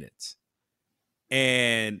attendance.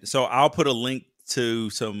 And so I'll put a link to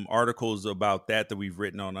some articles about that we've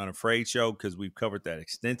written on Unafraid Show, because we've covered that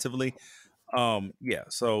extensively.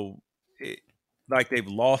 So like they've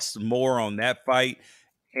lost more on that fight.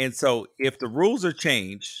 And so if the rules are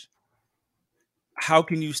changed, how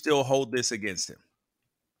can you still hold this against him?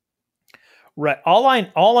 Right. All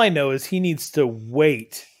I know is he needs to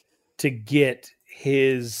wait to get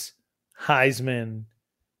his Heisman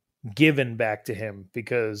given back to him,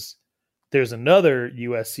 because there's another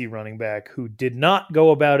USC running back who did not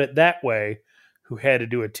go about it that way, who had to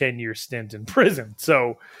do a 10-year stint in prison.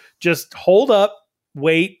 So just hold up,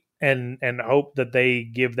 wait, and hope that they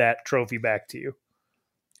give that trophy back to you.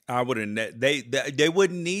 I wouldn't. They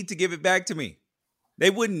wouldn't need to give it back to me. They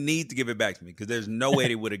wouldn't need to give it back to me, because there's no way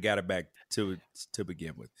they would have got it back to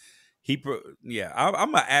begin with.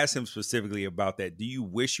 I'm gonna ask him specifically about that. Do you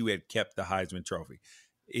wish you had kept the Heisman Trophy?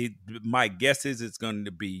 My guess is it's going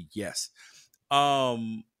to be yes.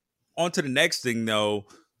 On to the next thing, though.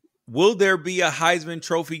 Will there be a Heisman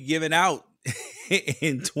Trophy given out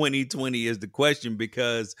in 2020 is the question,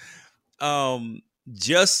 because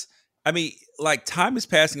like time is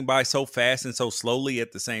passing by so fast and so slowly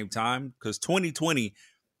at the same time, because 2020,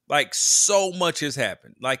 like so much has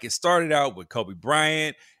happened. Like it started out with Kobe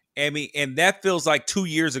Bryant. I mean, and that feels like 2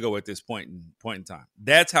 years ago at this point in time.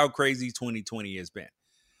 That's how crazy 2020 has been.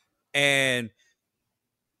 And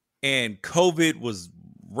COVID was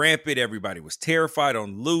rampant. Everybody was terrified,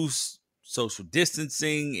 on loose, social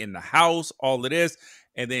distancing in the house, all of this.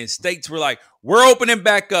 And then states were like, we're opening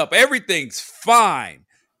back up. Everything's fine.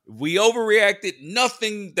 We overreacted.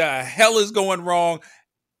 Nothing the hell is going wrong.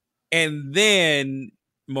 And then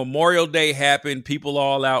Memorial Day happened. People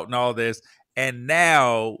all out and all this. And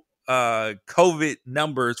now COVID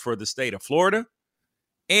numbers for the state of Florida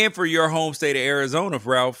and for your home state of Arizona,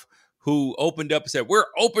 Ralph, who opened up and said, we're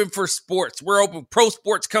open for sports. We're open. Pro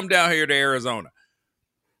sports, come down here to Arizona.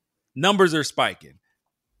 Numbers are spiking.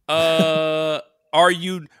 Are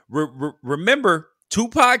you remember 2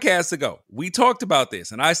 podcasts ago, we talked about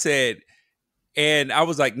this and I said, and I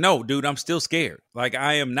was like, no, dude, I'm still scared. Like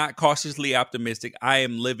I am not cautiously optimistic. I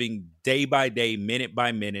am living day by day, minute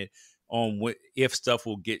by minute on if stuff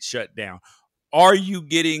will get shut down. Are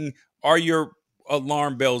your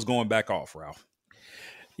alarm bells going back off, Ralph?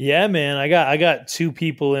 Yeah, man. I got 2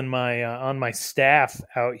 people in my on my staff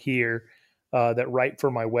out here that write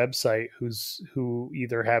for my website who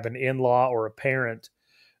either have an in-law or a parent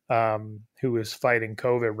who is fighting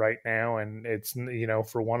COVID right now, and it's, you know,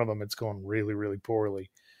 for one of them it's going really, really poorly.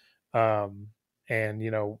 And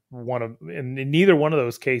you know, and neither one of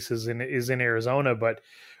those cases is in Arizona, but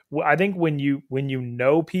I think when you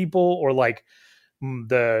know people, or like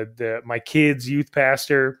my kid's youth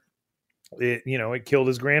pastor, it killed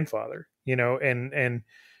his grandfather, you know, and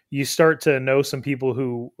you start to know some people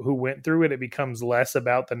who went through it. It becomes less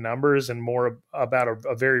about the numbers and more about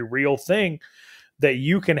a very real thing that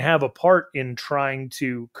you can have a part in trying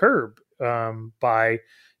to curb by,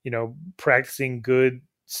 you know, practicing good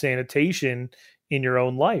sanitation in your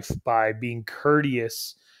own life, by being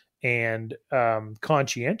courteous and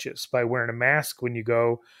conscientious, by wearing a mask when you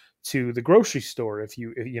go to the grocery store, if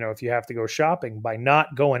you have to go shopping, by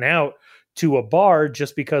not going out to a bar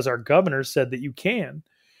just because our governor said that you can,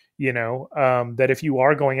 you know, that if you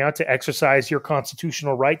are going out to exercise your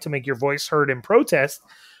constitutional right to make your voice heard in protest,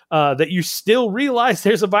 that you still realize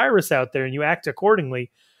there's a virus out there and you act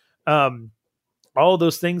accordingly. All of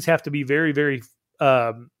those things have to be very, very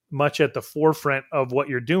much at the forefront of what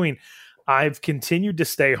you're doing. I've continued to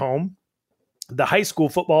stay home. The high school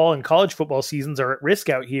football and college football seasons are at risk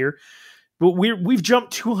out here, but we've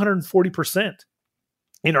jumped 240%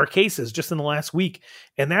 in our cases just in the last week.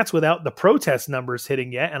 And that's without the protest numbers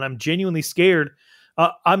hitting yet. And I'm genuinely scared.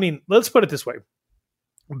 I mean, let's put it this way.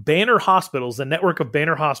 Banner Hospitals, the network of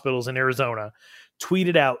Banner Hospitals in Arizona,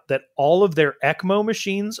 tweeted out that all of their ECMO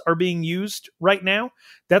machines are being used right now.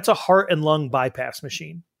 That's a heart and lung bypass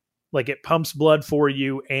machine. Like it pumps blood for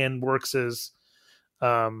you and works as,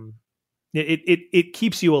 it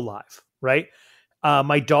keeps you alive, right?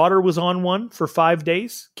 My daughter was on one for 5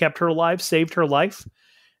 days, kept her alive, saved her life.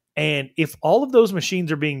 And if all of those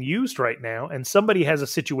machines are being used right now, and somebody has a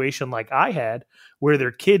situation like I had where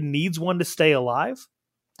their kid needs one to stay alive,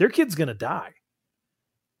 their kid's going to die.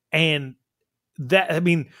 And that, I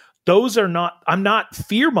mean, those are not, I'm not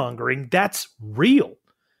fear mongering. That's real.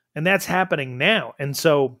 And that's happening now. And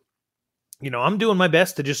so, you know, I'm doing my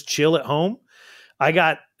best to just chill at home.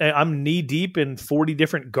 I'm knee deep in 40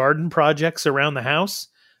 different garden projects around the house,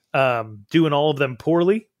 doing all of them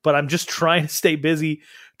poorly, but I'm just trying to stay busy,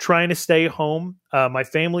 trying to stay home. My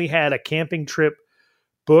family had a camping trip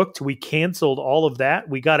booked. We canceled all of that.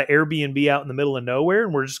 We got an Airbnb out in the middle of nowhere,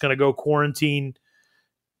 and we're just going to go quarantine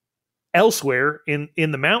elsewhere in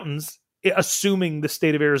the mountains, assuming the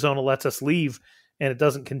state of Arizona lets us leave and it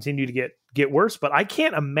doesn't continue to get worse. But I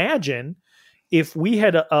can't imagine if we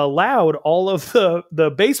had allowed all of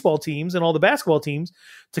the baseball teams and all the basketball teams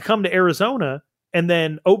to come to Arizona and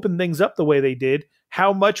then open things up the way they did,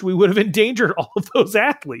 how much we would have endangered all of those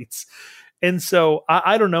athletes. And so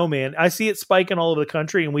I don't know, man. I see it spiking all over the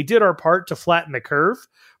country, and we did our part to flatten the curve,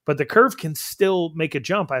 but the curve can still make a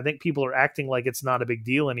jump. I think people are acting like it's not a big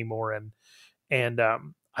deal anymore. And I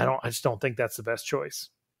just don't think that's the best choice.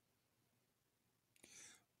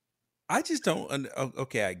 I just don't.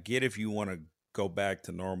 Okay, I get if you want to go back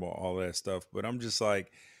to normal, all that stuff, but I'm just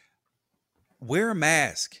like, wear a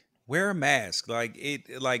mask. Wear a mask. Like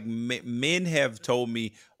men have told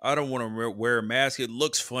me, I don't want to wear a mask. It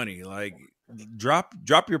looks funny. Like drop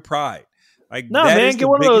your pride. Like, no, man, get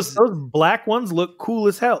one of those black ones. Look cool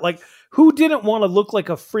as hell. Like, who didn't want to look like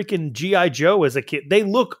a freaking G.I. Joe as a kid? They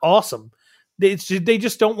look awesome. They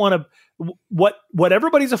just don't want to what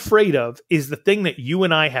everybody's afraid of is the thing that you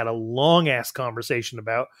and I had a long ass conversation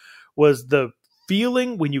about, was the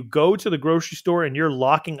feeling when you go to the grocery store and you're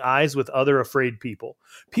locking eyes with other afraid people.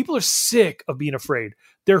 People are sick of being afraid.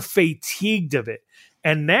 They're fatigued of it.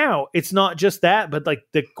 And now it's not just that, but like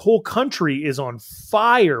the whole country is on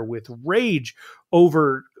fire with rage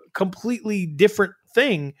over completely different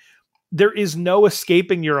thing. There is no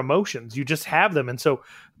escaping your emotions. You just have them. And so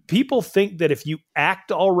people think that if you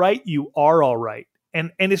act all right, you are all right.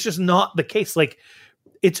 And it's just not the case. Like,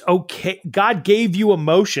 it's okay. God gave you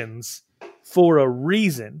emotions for a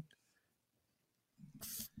reason.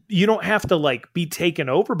 You don't have to like be taken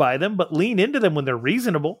over by them, but lean into them when they're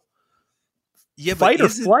reasonable. Yeah, fight or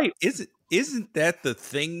flight. Isn't that the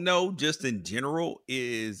thing though? Just in general,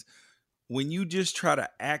 is when you just try to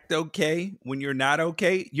act okay when you're not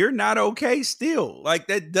okay, you're not okay still. Like,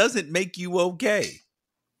 that doesn't make you okay.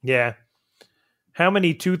 Yeah. How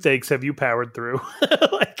many toothaches have you powered through?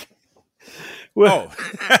 Like, well,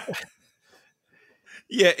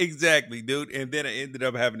 yeah, exactly, dude. And then I ended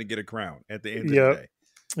up having to get a crown at the end of the day.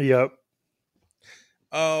 Yep.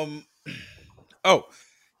 Oh,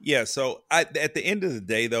 yeah. So at the end of the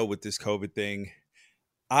day, though, with this COVID thing,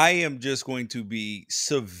 I am just going to be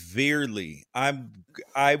severely.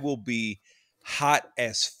 I will be hot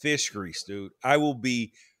as fish grease, dude. I will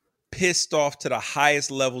be pissed off to the highest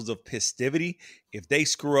levels of festivity if they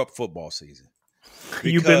screw up football season.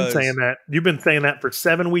 You've been saying that. You've been saying that for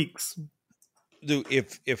 7 weeks. Dude,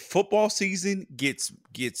 if football season gets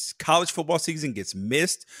college football season gets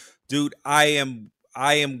missed, dude, I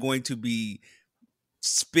am going to be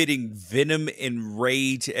spitting venom and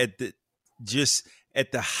rage at the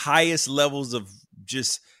highest levels of,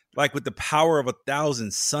 just like with the power of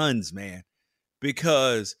 1,000 suns, man.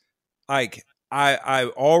 Because like I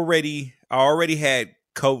already had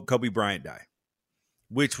Kobe Bryant die,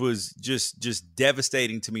 which was just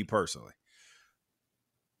devastating to me personally.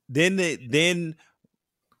 Then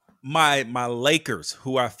my Lakers,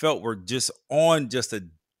 who I felt were just on just a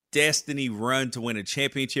destiny run to win a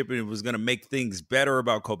championship, and it was going to make things better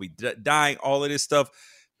about Kobe dying, all of this stuff.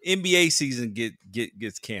 NBA season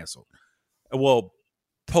gets canceled. Well,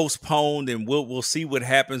 postponed, and we'll see what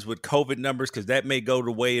happens with COVID numbers, because that may go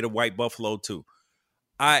the way of the White Buffalo too.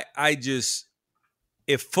 I just,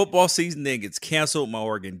 if football season then gets canceled, my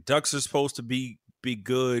Oregon Ducks are supposed to be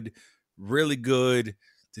good, really good.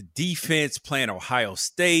 The defense playing Ohio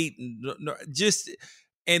State,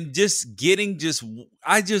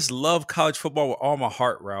 I just love college football with all my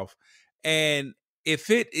heart, Ralph. And if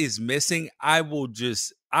it is missing, I will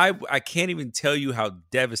just, I can't even tell you how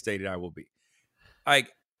devastated I will be.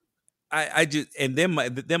 Like, I just, and then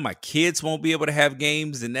my kids won't be able to have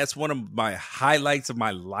games, and that's one of my highlights of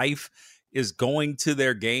my life, is going to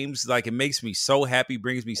their games. Like, it makes me so happy,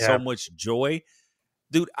 brings me so much joy.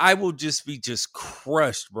 Dude, I will just be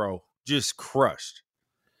crushed, bro. Just crushed.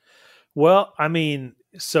 Well, I mean,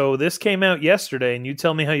 so this came out yesterday, and you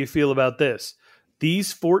tell me how you feel about this.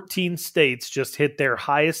 These 14 states just hit their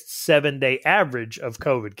highest 7-day average of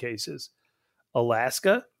COVID cases.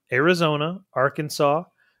 Alaska, Arizona, Arkansas,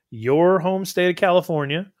 your home state of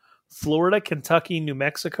California, Florida, Kentucky, New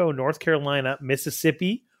Mexico, North Carolina,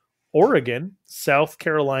 Mississippi, Oregon, South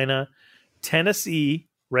Carolina, Tennessee,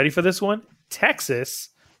 ready for this one? Texas,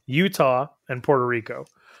 Utah, and Puerto Rico.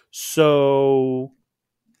 So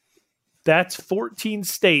that's 14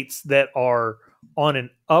 states that are on an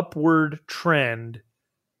upward trend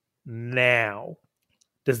now.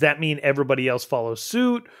 Does that mean everybody else follows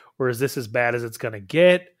suit, or is this as bad as it's going to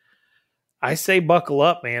get? I say buckle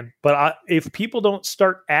up, man. But if people don't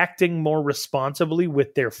start acting more responsibly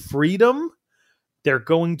with their freedom, they're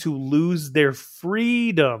going to lose their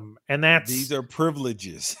freedom. And these are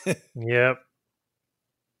privileges. Yep.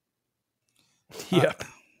 Yep.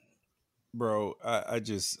 Bro, I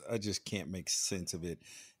just can't make sense of it.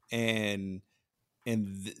 And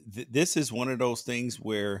this is one of those things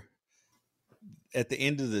where at the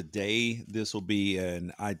end of the day, this will be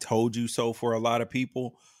an I told you so for a lot of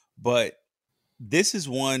people, but this is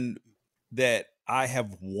one that I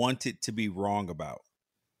have wanted to be wrong about.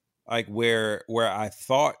 Like where I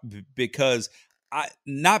thought, because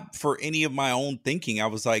not for any of my own thinking, I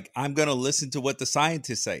was like, I'm going to listen to what the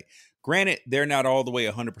scientists say. Granted, they're not all the way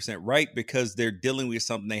 100% right, because they're dealing with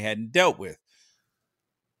something they hadn't dealt with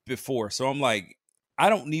before. So I'm like, I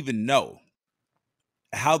don't even know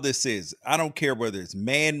how this is. I don't care whether it's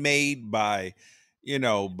man-made by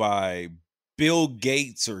Bill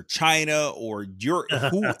Gates or China or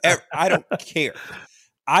whoever. I don't care.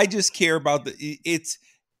 I just care about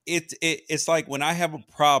it's like when I have a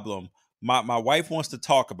problem, my wife wants to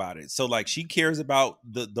talk about it. So like she cares about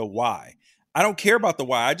the why. I don't care about the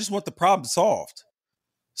why. I just want the problem solved.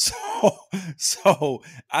 So so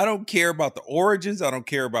I don't care about the origins. I don't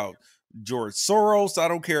care about George Soros. I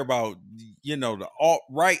don't care about the alt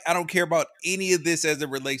right. I don't care about any of this as it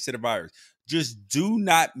relates to the virus. Just do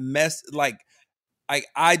not mess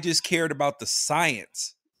I just cared about the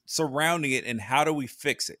science surrounding it and how do we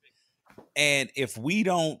fix it. And if we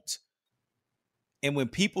don't, and when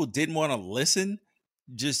people didn't want to listen,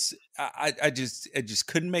 I just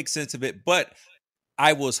couldn't make sense of it. But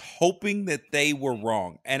I was hoping that they were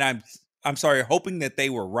wrong, and I'm sorry, hoping that they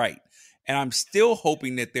were right, and I'm still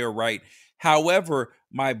hoping that they're right. However,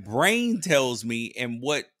 my brain tells me, and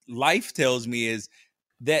what life tells me is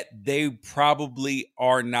that they probably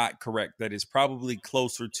are not correct. That is probably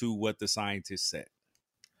closer to what the scientists said.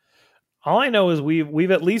 All I know is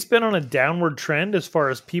we've at least been on a downward trend as far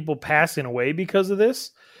as people passing away because of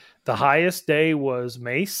this. The highest day was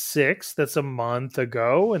May 6th. That's a month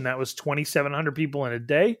ago, and that was 2,700 people in a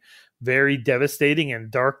day. Very devastating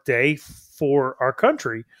and dark day for our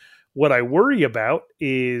country. What I worry about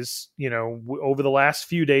is, over the last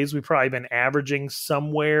few days, we've probably been averaging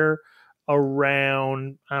somewhere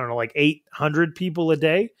around, I don't know, like 800 people a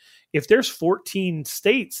day. If there's 14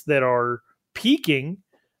 states that are peaking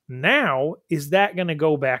now, is that going to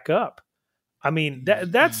go back up? I mean,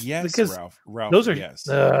 that's yes, because Ralph, those are, yes.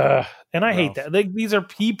 And I hate that. These are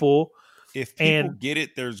people. If people get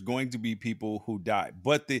it, there's going to be people who die.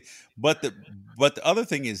 But the other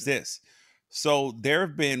thing is this. So there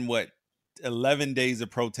have been 11 days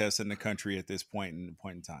of protests in the country at this point in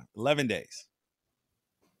time. 11 days.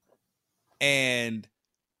 And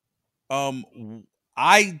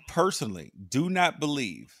I personally do not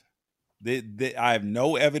believe that I have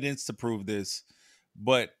no evidence to prove this,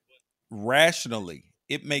 but rationally,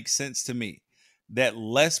 it makes sense to me that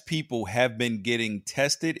less people have been getting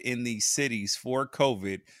tested in these cities for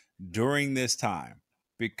COVID during this time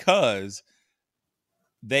because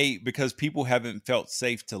people haven't felt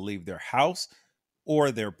safe to leave their house,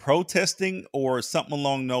 or they're protesting or something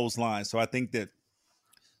along those lines. So I think that,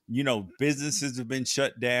 businesses have been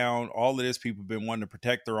shut down. All of this, people have been wanting to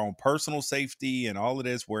protect their own personal safety, and all of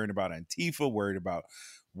this, worried about Antifa, worried about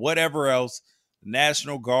whatever else.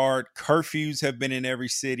 National Guard, curfews have been in every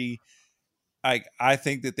city. I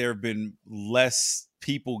think that there have been less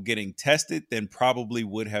people getting tested than probably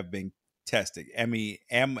would have been tested. I mean,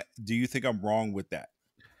 do you think I'm wrong with that?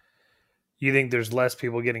 You think there's less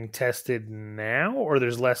people getting tested now, or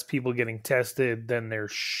there's less people getting tested than there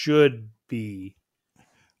should be?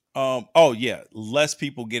 Oh yeah, less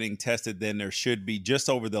people getting tested than there should be just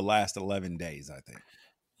over the last 11 days, I think.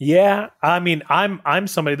 Yeah, I mean, I'm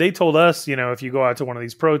somebody, they told us, if you go out to one of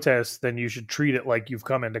these protests, then you should treat it like you've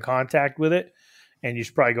come into contact with it, and you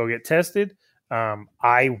should probably go get tested.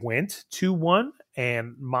 I went to one,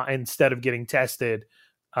 and instead of getting tested,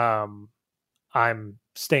 I'm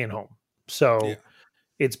staying home. So yeah.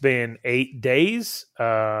 It's been 8 days.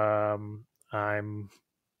 I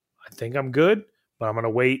think I'm good, but I'm going to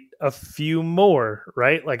wait a few more,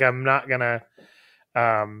 right? Like I'm not going to,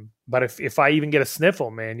 but if I even get a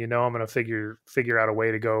sniffle, man, I'm going to figure out a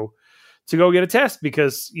way to go get a test,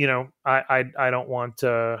 because, I don't want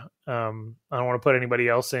to, I don't want to put anybody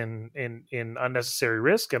else in unnecessary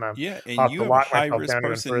risk. And and you have a high risk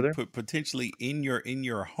person potentially in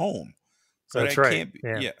your home. So that's that right. Can't be,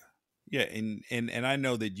 yeah. Yeah. And I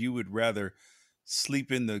know that you would rather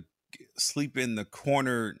sleep in the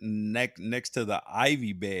corner next to the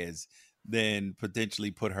ivy beds than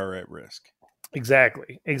potentially put her at risk.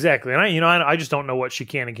 Exactly. And I just don't know what she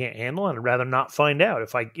can and can't handle, and I'd rather not find out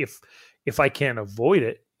if I can avoid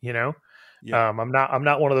it, Yeah. I'm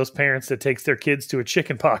not one of those parents that takes their kids to a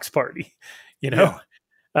chickenpox party, Yeah.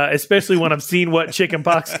 Especially when I've seen what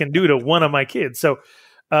chickenpox can do to one of my kids. So,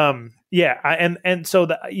 you're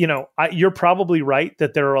probably right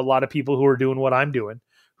that there are a lot of people who are doing what I'm doing,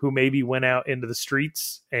 who maybe went out into the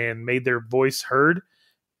streets and made their voice heard,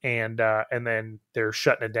 and then they're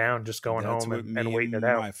shutting it down, just going home and waiting it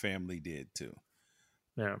out. My family did too.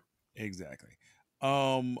 Yeah, exactly.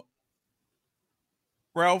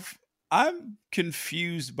 Ralph, I'm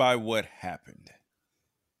confused by what happened.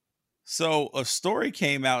 So a story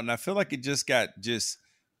came out, and I feel like it just got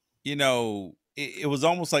it was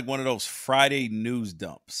almost like one of those Friday news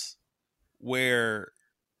dumps where,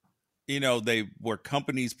 where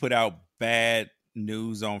companies put out bad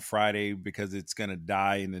news on Friday because it's going to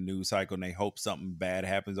die in the news cycle, and they hope something bad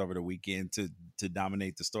happens over the weekend to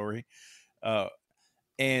dominate the story.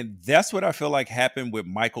 And that's what I feel like happened with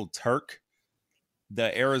Michael Turk,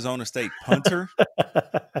 the Arizona State punter,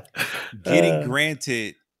 getting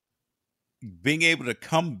granted being able to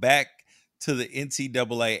come back to the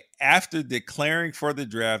NCAA after declaring for the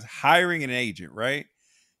draft, hiring an agent, right?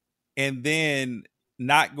 And then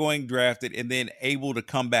not going drafted and then able to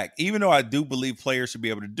come back. Even though I do believe players should be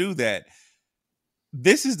able to do that,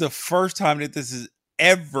 this is the first time that this has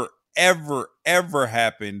ever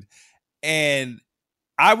happened. And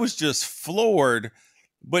I was just floored,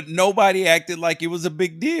 but nobody acted like it was a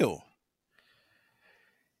big deal.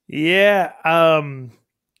 Yeah,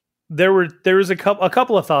 there was a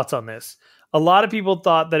couple of thoughts on this. A lot of people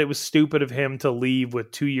thought that it was stupid of him to leave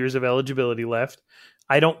with 2 years of eligibility left.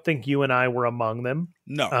 I don't think you and I were among them.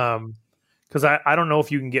 No. Because I don't know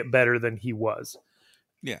if you can get better than he was.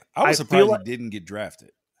 Yeah, I was surprised he didn't get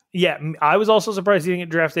drafted. Yeah, I was also surprised he didn't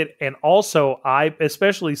get drafted. And also,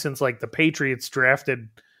 especially since like the Patriots drafted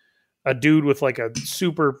a dude with like a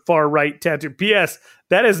super far right tattoo. P.S.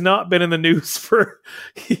 That has not been in the news for.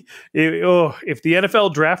 If the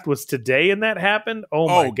NFL draft was today and that happened, oh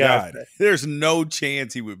my God, there's no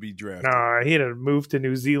chance he would be drafted. Nah, he had to move to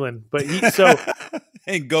New Zealand, but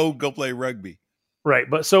and go play rugby. Right,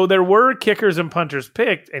 but so there were kickers and punters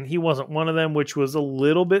picked, and he wasn't one of them, which was a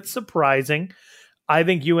little bit surprising. I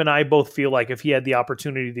think you and I both feel like if he had the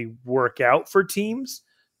opportunity to work out for teams,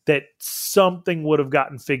 that something would have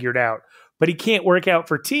gotten figured out. But he can't work out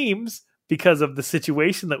for teams because of the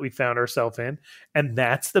situation that we found ourselves in. And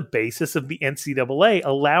that's the basis of the NCAA,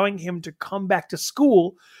 allowing him to come back to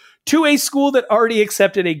school, to a school that already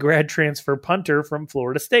accepted a grad transfer punter from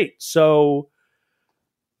Florida State. So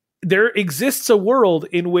there exists a world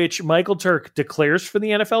in which Michael Turk declares for the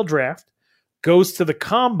NFL draft, goes to the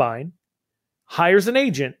combine, hires an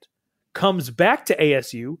agent, comes back to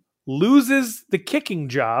ASU, loses the kicking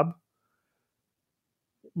job,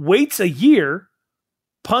 waits a year,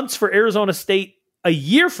 punts for Arizona State a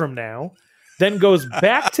year from now, then goes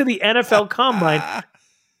back to the NFL Combine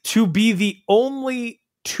to be the only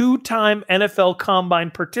two-time NFL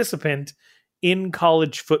Combine participant in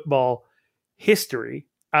college football history.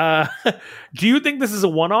 Do you think this is a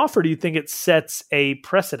one-off, or do you think it sets a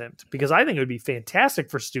precedent? Because I think it would be fantastic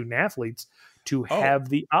for student athletes to have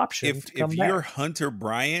the option to come back. If you're Hunter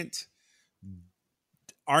Bryant,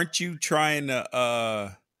 aren't you trying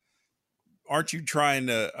to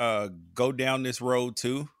go down this road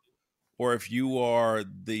too? Or if you are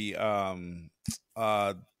the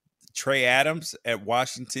Trey Adams at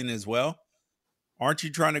Washington as well, aren't you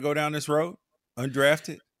trying to go down this road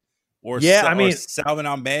undrafted? Or or Salvin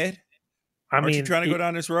Ahmed? Aren't you trying to go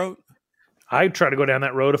down this road? I'd try to go down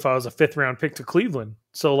that road if I was a 5th round pick to Cleveland.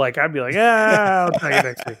 So like I'd be like, I'll try you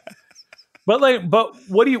next week. But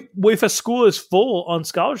what do you, if a school is full on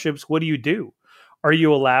scholarships, what do you do? Are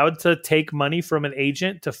you allowed to take money from an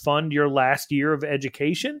agent to fund your last year of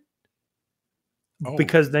education? Oh.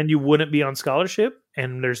 Because then you wouldn't be on scholarship,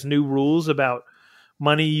 and there's new rules about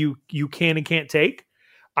money you can and can't take.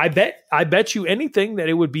 I bet you anything that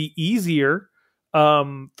it would be easier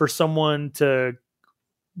for someone to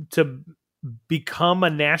become a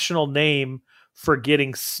national name for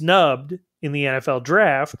getting snubbed in the NFL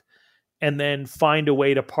draft, and then find a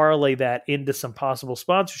way to parlay that into some possible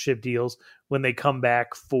sponsorship deals when they come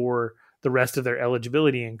back for the rest of their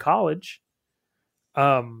eligibility in college.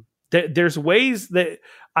 There's ways that,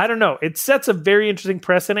 I don't know, it sets a very interesting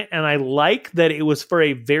precedent, and I like that it was for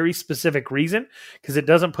a very specific reason, because it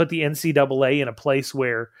doesn't put the NCAA in a place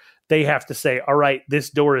where they have to say, all right, this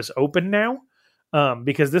door is open now,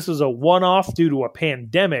 because this was a one-off due to a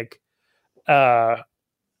pandemic.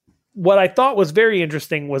 What I thought was very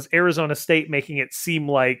interesting was Arizona State making it seem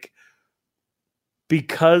like,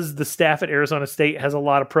 because the staff at Arizona State has a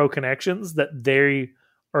lot of pro connections, that they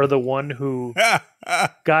are the one who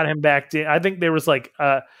got him back to. I think there was like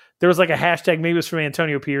a hashtag, maybe it was from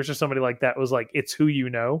Antonio Pierce or somebody like that, was like, it's who you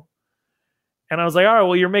know. And I was like, all right,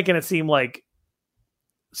 well, you're making it seem like,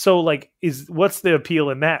 so like, what's the appeal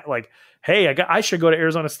in that? Like, hey, I should go to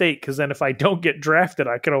Arizona State, because then if I don't get drafted,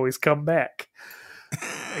 I can always come back.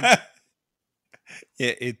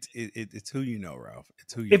 Yeah, it's who you know, Ralph.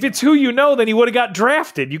 It's who you if know. It's who you know, then he would have got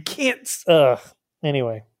drafted. You can't.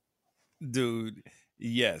 Anyway, dude.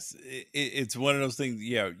 Yes, it's one of those things.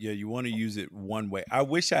 Yeah. You want to use it one way. I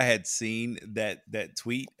wish I had seen that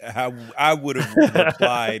tweet. I would have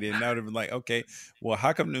replied, and I would have been like, okay, well,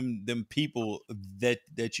 how come them people that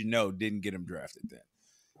you know didn't get him drafted then?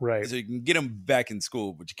 Right. So you can get him back in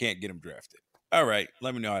school, but you can't get him drafted. All right,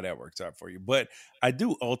 let me know how that works out for you. But I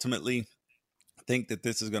do ultimately think that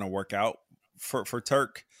this is going to work out for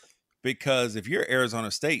Turk, because if you're Arizona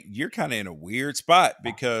State, you're kind of in a weird spot,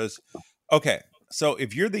 because, okay, so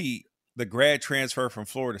if you're the grad transfer from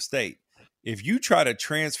Florida State, if you try to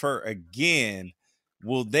transfer again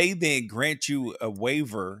will they then grant you a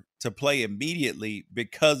waiver to play immediately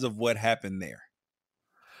because of what happened there?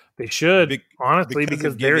 They should, honestly,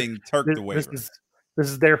 because of giving Turk the waiver. This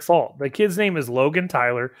is their fault. The kid's name is Logan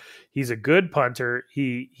Tyler. He's a good punter.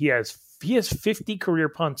 He has 50 career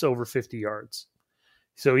punts over 50 yards.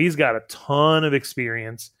 So he's got a ton of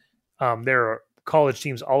experience. There are college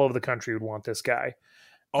teams all over the country would want this guy.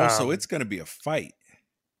 Oh, so it's going to be a fight.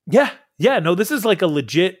 Yeah. Yeah. No, this is like a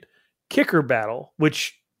legit kicker battle,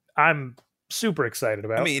 which I'm super excited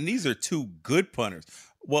about. I mean, these are two good punters.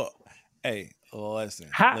 Well, hey, listen.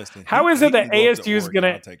 How is it that ASU is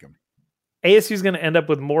going to end up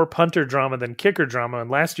with more punter drama than kicker drama? And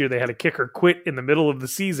last year they had a kicker quit in the middle of the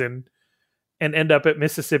season and end up at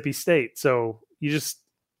Mississippi State. So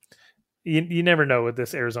you never know with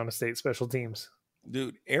this Arizona State special teams.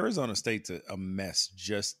 Dude, Arizona State's a mess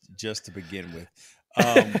just to begin with.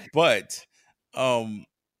 But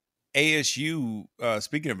ASU,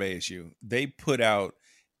 speaking of ASU, they put out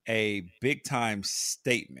a big time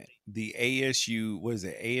statement. The ASU, what is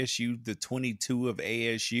it? ASU, the 22 of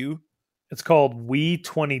ASU? It's called We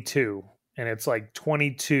 22, and it's like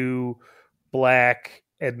 22 Black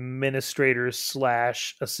administrators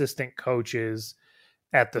 / assistant coaches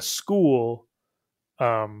at the school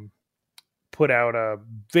put out a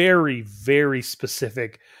very, very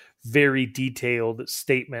specific, very detailed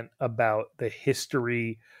statement about the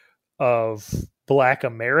history of Black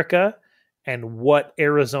America and what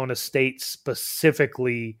Arizona State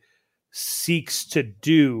specifically seeks to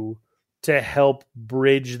do to help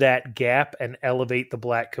bridge that gap and elevate the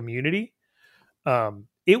Black community.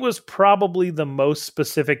 It was probably the most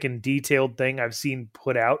specific and detailed thing I've seen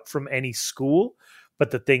put out from any school.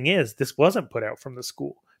 But the thing is, this wasn't put out from the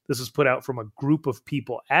school. This was put out from a group of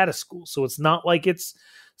people at a school. So it's not like it's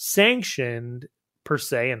sanctioned per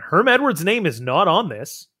se. And Herm Edwards' name is not on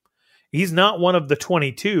this. He's not one of the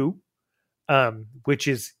 22, which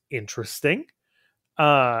is interesting.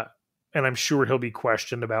 And I'm sure he'll be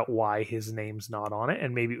questioned about why his name's not on it.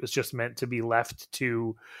 And maybe it was just meant to be left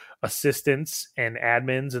to assistants and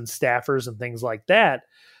admins and staffers and things like that.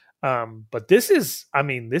 But this is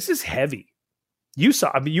heavy. You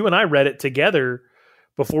and I read it together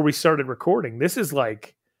before we started recording. This is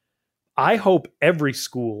like, I hope every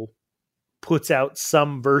school puts out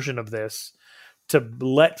some version of this to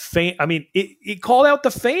let it called out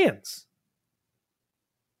the fans.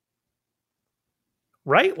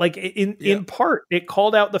 Right? Like in part, it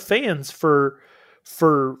called out the fans for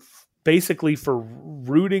basically for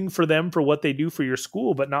rooting for them for what they do for your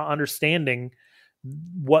school, but not understanding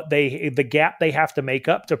the gap they have to make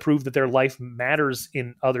up to prove that their life matters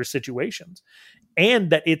in other situations, and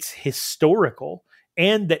that it's historical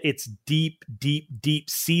and that it's deep, deep, deep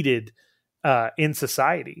seated in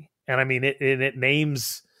society. And I mean, it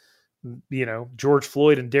names, George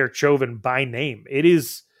Floyd and Derek Chauvin by name.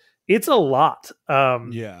 It's a lot.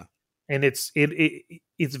 And it's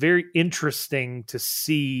very interesting to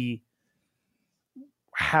see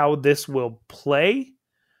how this will play,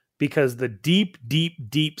 because the deep, deep,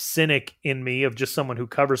 deep cynic in me of just someone who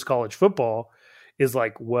covers college football is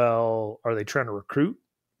like, well, are they trying to recruit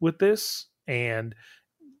with this? And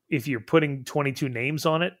if you're putting 22 names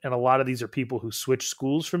on it, and a lot of these are people who switch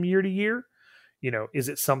schools from year to year, is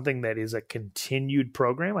it something that is a continued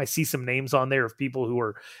program? I see some names on there of people who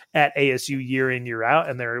are at ASU year in, year out,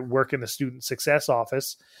 and they're working the student success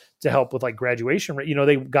office to help with like graduation.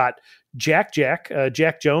 They've got Jack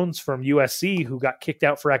Jones from USC, who got kicked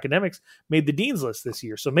out for academics, made the dean's list this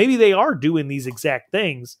year. So maybe they are doing these exact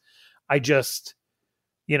things. I just,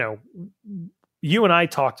 you and I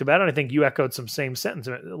talked about it. I think you echoed some same sentence.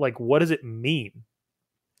 Like, what does it mean?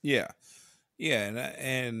 Yeah. Yeah.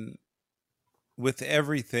 And with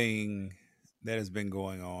everything that has been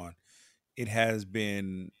going on, it has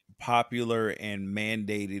been popular and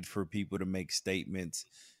mandated for people to make statements.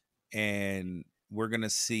 And we're going to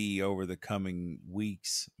see over the coming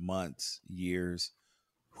weeks, months, years,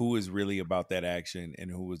 who is really about that action and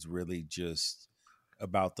who is really just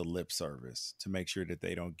about the lip service to make sure that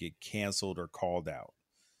they don't get canceled or called out.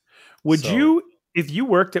 Would you, if you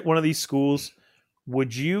worked at one of these schools,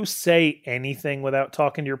 would you say anything without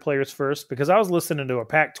talking to your players first? Because I was listening to the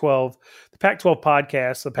Pac-12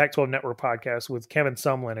 podcast, the Pac-12 Network podcast with Kevin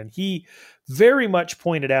Sumlin, and he very much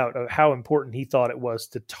pointed out how important he thought it was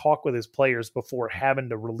to talk with his players before having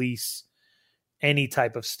to release any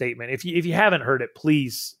type of statement. If you haven't heard it,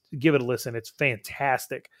 please give it a listen. It's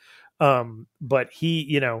fantastic. But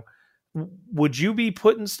he, would you be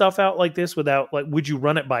putting stuff out like this without, like, would you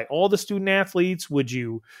run it by all the student athletes? Would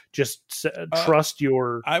you just trust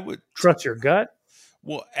your gut?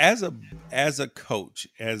 Well, as a coach,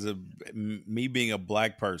 me being a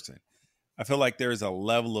black person, I feel like there's a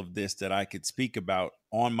level of this that I could speak about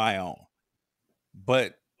on my own.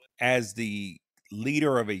 But as the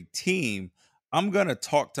leader of a team, I'm going to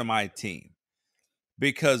talk to my team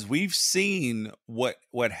because we've seen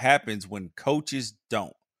what happens when coaches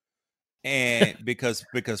don't. And because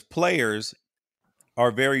players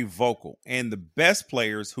are very vocal, and the best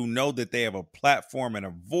players who know that they have a platform and a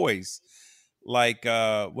voice, like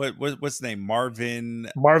what's his name, Marvin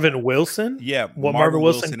Wilson. yeah, Well, Marvin Marvin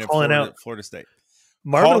Wilson Wilson in calling out Florida State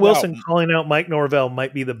Marvin called out. Wilson calling out Mike Norvell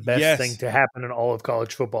might be the best thing Yes, to happen in all of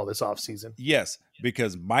college football this offseason. yes,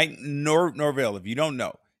 because Mike Norvell, if you don't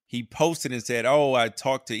know, he posted and said, "Oh, I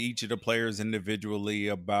talked to each of the players individually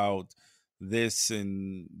about this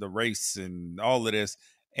and the race and all of this."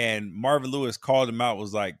 And Marvin Lewis called him out,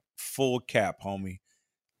 was like, "Full cap, homie.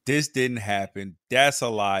 This didn't happen. That's a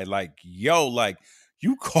lie." Like, yo, like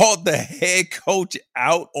you called the head coach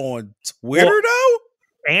out on Twitter, Well, though?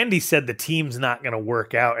 Andy said the team's not going to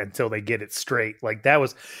work out until they get it straight. Like that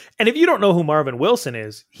was, and if you don't know who Marvin Wilson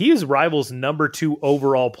is, he is Rivals' #2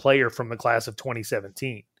 overall player from the class of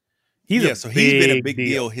 2017. He's been a big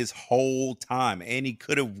deal his whole time, and he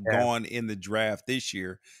could have Yeah. gone in the draft this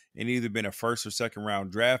year and either been a first or second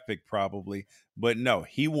round draft pick probably. But no,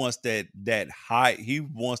 he wants that high. He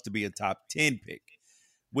wants to be a top 10 pick,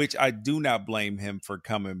 which I do not blame him for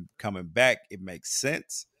coming back. It makes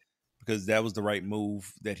sense because that was the right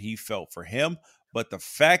move that he felt for him. But the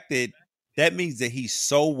fact that means that he's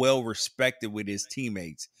so well respected with his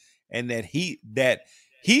teammates, and that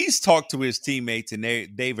he's talked to his teammates and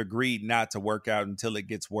they've agreed not to work out until it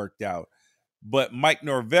gets worked out. But Mike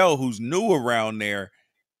Norvell, who's new around there,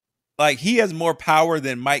 like he has more power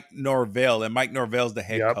than Mike Norvell, and Mike Norvell's the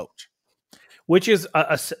head coach, which is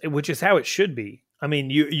how it should be. I mean,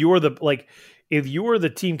 you're the, like, if you're the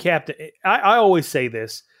team captain, I always say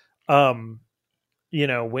this, especially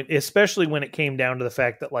when it came down to the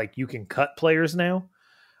fact that like you can cut players now,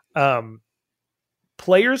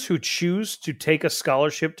 players who choose to take a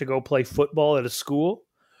scholarship to go play football at a school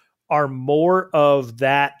are more of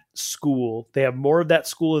that school. They have more of that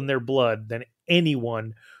school in their blood than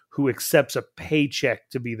anyone who accepts a paycheck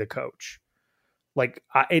to be the coach. Like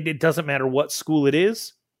it doesn't matter what school it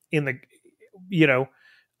is in the,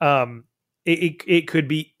 it could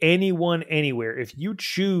be anyone, anywhere. If you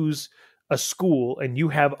choose a school and you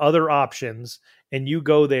have other options and you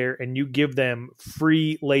go there and you give them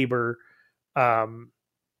free labor, I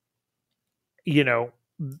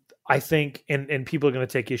think, and people are going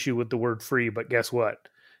to take issue with the word free, but guess what?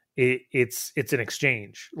 It's an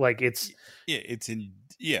exchange. Like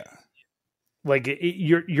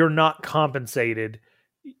you're not compensated.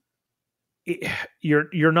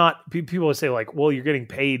 You're not, people will say like, well, you're getting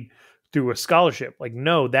paid through a scholarship. Like,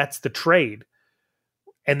 no, that's the trade.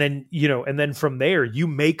 And then from there you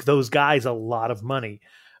make those guys a lot of money.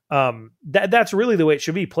 That's really the way it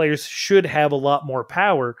should be. Players should have a lot more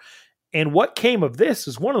power. And what came of this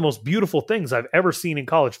is one of the most beautiful things I've ever seen in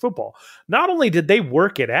college football. Not only did they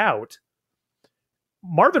work it out,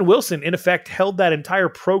 Marvin Wilson, in effect, held that entire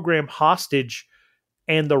program hostage,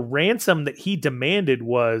 and the ransom that he demanded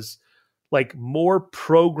was like more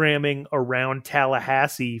programming around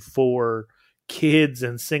Tallahassee for kids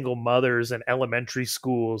and single mothers and elementary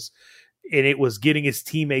schools. And it was getting his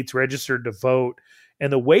teammates registered to vote.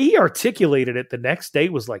 And the way he articulated it the next day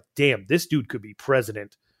was like, damn, this dude could be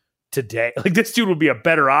president today. Like this dude would be a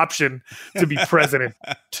better option to be president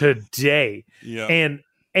today. Yeah. And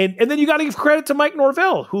then you got to give credit to Mike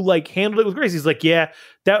Norvell, who like handled it with grace. He's like, yeah,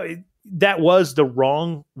 that was the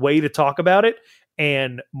wrong way to talk about it.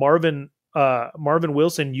 And Marvin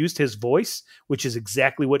Wilson used his voice, which is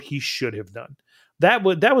exactly what he should have done. That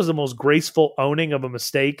was the most graceful owning of a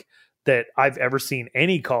mistake that I've ever seen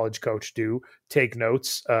any college coach do. Take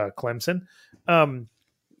notes, Clemson.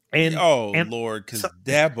 Lord, because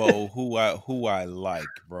Dabo, who I like,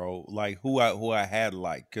 bro, like who I had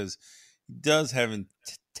liked, because he does have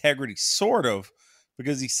integrity, sort of,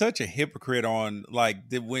 because he's such a hypocrite on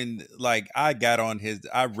when I got on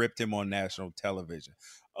I ripped him on national television.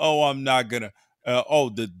 Oh, I'm not gonna.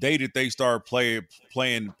 The day that they start paying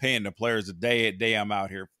the players the day I'm out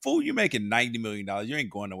here, fool, you making $90 million. You ain't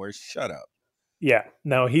going nowhere. Shut up. Yeah,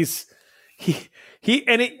 no, I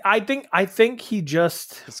think he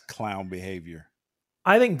just, it's clown behavior.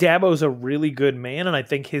 I think Dabo's a really good man, and I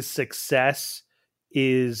think his success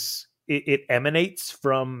is it emanates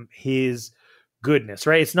from his goodness,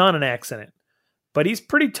 right? It's not an accident, but he's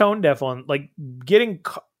pretty tone deaf on like getting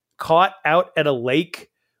caught out at a lake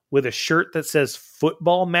with a shirt that says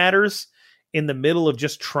 "Football Matters" in the middle of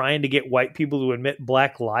just trying to get white people to admit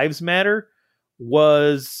Black Lives Matter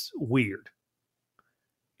was weird.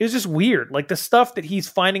 It was just weird. Like the stuff that he's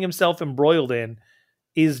finding himself embroiled in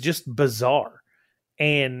is just bizarre.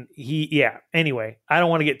 And anyway, I don't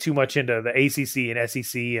want to get too much into the ACC and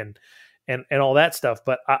SEC and all that stuff,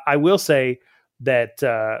 but I will say that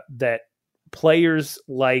that players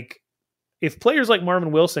like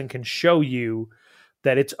Marvin Wilson can show you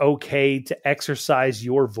that it's okay to exercise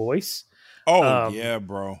your voice. Yeah,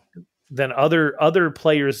 bro. Then other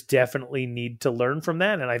players definitely need to learn from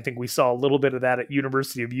that. And I think we saw a little bit of that at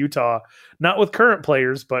University of Utah, not with current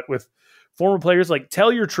players, but with former players. Like,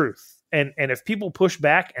 tell your truth. And if people push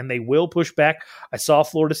back, and they will push back, I saw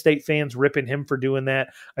Florida State fans ripping him for doing that.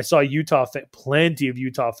 I saw plenty of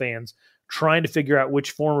Utah fans trying to figure out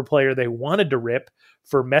which former player they wanted to rip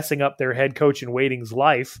for messing up their head coach in waiting's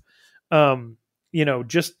life.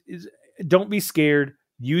 Just don't be scared.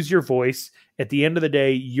 Use your voice. At the end of the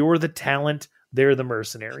day, you're the talent. They're the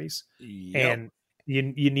mercenaries. Yep. And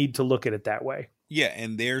you need to look at it that way. Yeah,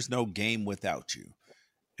 and there's no game without you.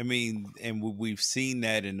 I mean, and we've seen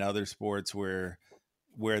that in other sports where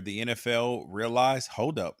the NFL realized,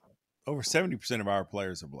 hold up, over 70% of our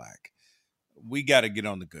players are black. We got to get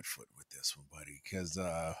on the good foot with this one, buddy,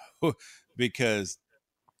 because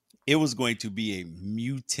it was going to be a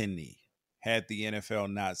mutiny had the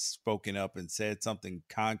NFL not spoken up and said something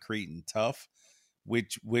concrete and tough,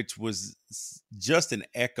 which was just an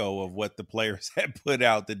echo of what the players had put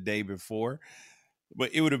out the day before.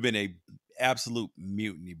 But it would have been a absolute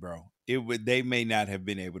mutiny, bro. They may not have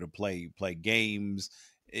been able to play games.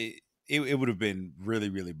 It would have been really,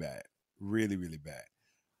 really bad. Really, really bad.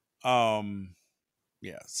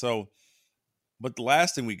 Yeah. So, but the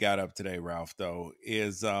last thing we got up today, Ralph, though,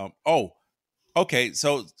 is okay.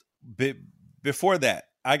 So before that,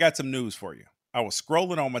 I got some news for you. I was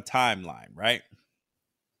scrolling on my timeline, right?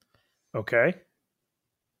 Okay.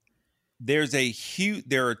 There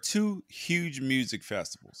are two huge music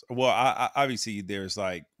festivals. Well, obviously there's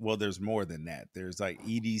more than that. There's like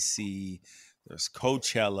EDC, there's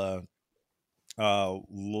Coachella,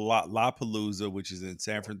 Lollapalooza, which is in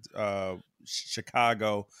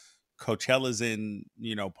Chicago. Coachella's in,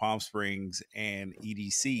 Palm Springs, and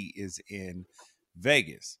EDC is in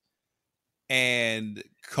Vegas. And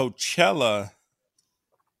Coachella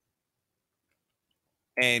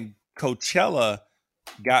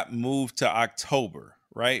got moved to October,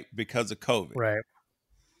 right? Because of COVID. Right.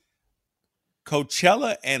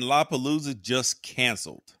 Coachella and Lollapalooza just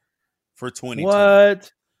canceled for 2020.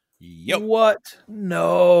 What? Yep. What?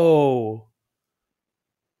 No.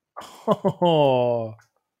 Oh.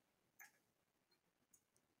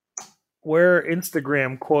 Where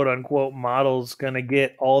Instagram quote unquote models gonna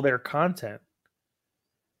get all their content?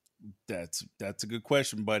 That's a good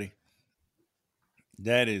question, buddy.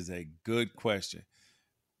 That is a good question.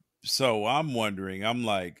 So I'm wondering, I'm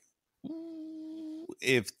like,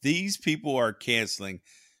 if these people are canceling,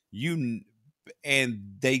 and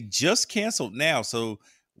they just canceled now. So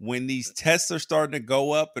when these tests are starting to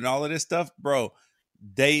go up and all of this stuff, bro,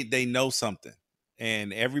 they know something,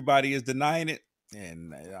 and everybody is denying it.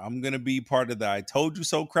 And I'm going to be part of the I told you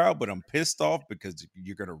so crowd, but I'm pissed off because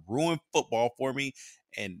you're going to ruin football for me.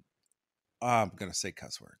 And I'm going to say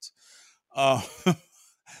cuss words.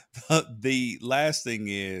 The last thing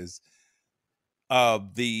is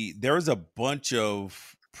there was a bunch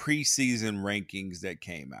of preseason rankings that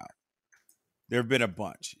came out. There have been a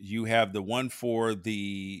bunch. You have the one on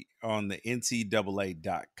the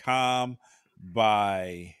NCAA.com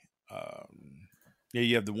by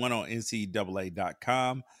you have the one on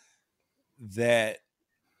NCAA.com that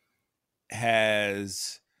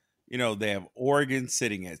has, they have Oregon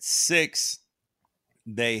sitting at 6.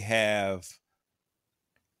 They have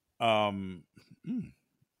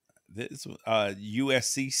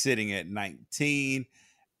USC sitting at 19,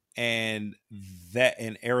 and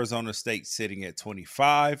Arizona State sitting at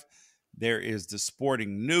 25. There is the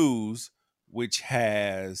Sporting News, which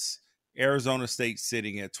has Arizona State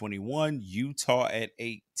sitting at 21, Utah at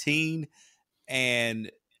 18,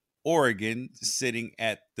 and Oregon sitting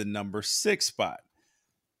at the number 6 spot.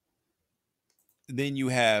 Then you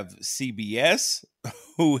have CBS,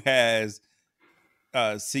 who has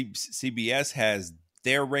CBS has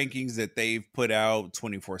their rankings that they've put out.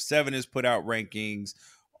 24/7 has put out rankings,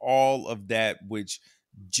 all of that, which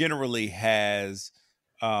generally has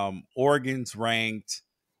Oregon's ranked,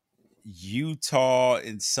 Utah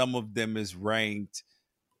and some of them is ranked,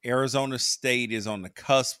 Arizona State is on the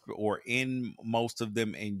cusp or in most of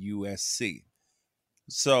them, and USC.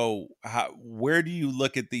 So, where do you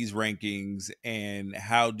look at these rankings, and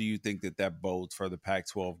how do you think that bodes for the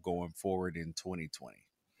Pac-12 going forward in 2020,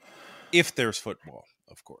 if there's football,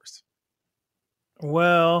 of course?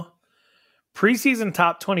 Well, preseason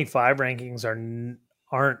top 25 rankings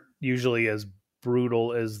aren't usually as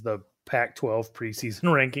brutal as the Pac-12 preseason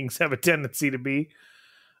rankings have a tendency to be.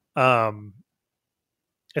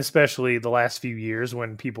 Especially the last few years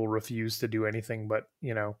when people refuse to do anything but,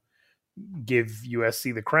 give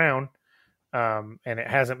USC the crown. And it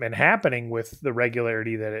hasn't been happening with the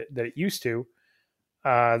regularity that it used to.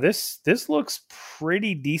 This looks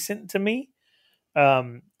pretty decent to me.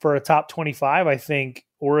 For a top 25, I think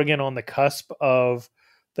Oregon on the cusp of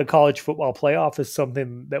the college football playoff is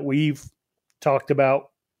something that we've talked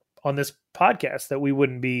about on this podcast that we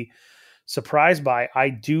wouldn't be surprised by.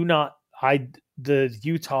 The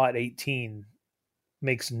Utah at 18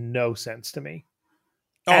 makes no sense to me.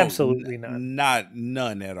 Oh, absolutely none.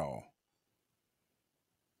 None at all.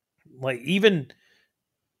 Like, even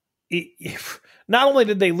if not only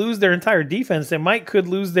did they lose their entire defense, they could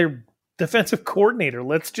lose their defensive coordinator.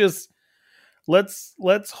 Let's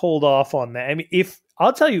hold off on that. I mean,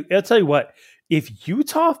 I'll tell you what, if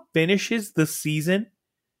Utah finishes the season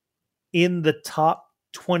in the top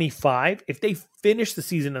 25, if they finish the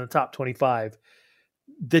season in the top 25,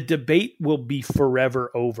 the debate will be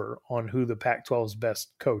forever over on who the Pac-12's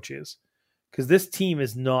best coach is, because this team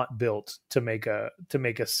is not built to make a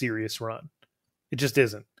serious run. It just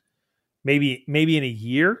isn't. Maybe in a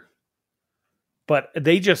year, but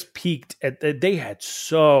they just peaked they had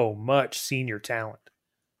so much senior talent,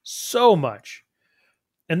 so much,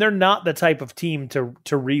 and they're not the type of team to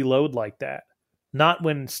reload like that. Not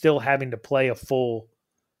when still having to play a full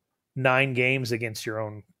 9 games against your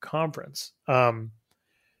own conference.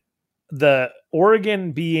 The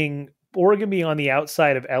Oregon being on the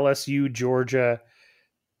outside of LSU, Georgia,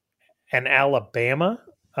 and Alabama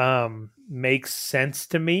makes sense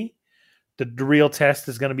to me. The real test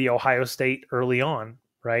is going to be Ohio State early on,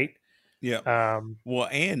 right? Yeah. Well,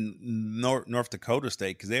 and North Dakota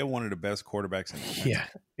State, because they have one of the best quarterbacks in the country. Yeah,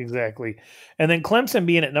 exactly. And then Clemson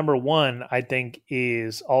being at number 1, I think,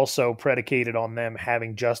 is also predicated on them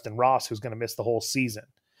having Justin Ross, who's going to miss the whole season.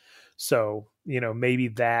 So, maybe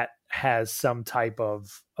that has some type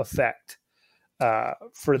of effect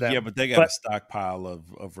for them. Yeah, but they got a stockpile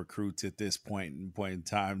of recruits at this point in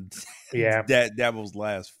time. Yeah. that was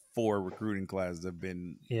last 4 recruiting classes have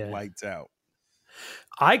been lights out.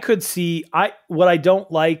 I could see what I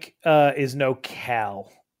don't like is no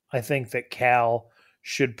Cal. I think that Cal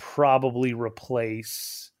should probably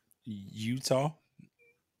replace Utah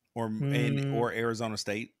or Arizona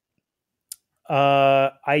State.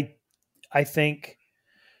 I think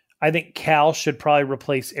Cal should probably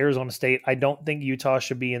replace Arizona State. I don't think Utah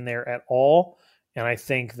should be in there at all. And I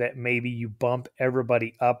think that maybe you bump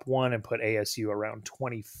everybody up 1 and put ASU around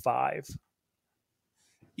 25.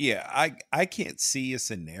 Yeah, I can't see a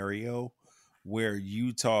scenario where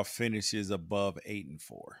Utah finishes above 8-4.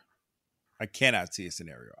 I cannot see a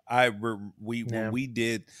scenario. When we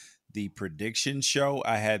did the prediction show,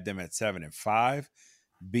 I had them at 7-5,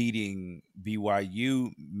 beating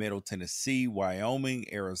BYU, Middle Tennessee,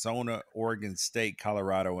 Wyoming, Arizona, Oregon State,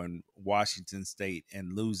 Colorado, and Washington State,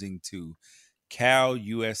 and losing to Cal,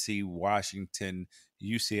 USC, Washington,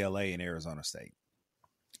 UCLA, and Arizona State.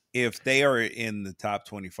 If they are in the top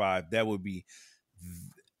 25, that would be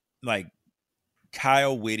like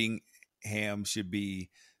Kyle Whittingham should be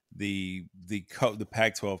the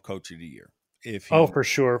Pac-12 Coach of the Year. For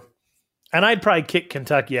sure. And I'd probably kick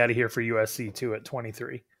Kentucky out of here for USC too at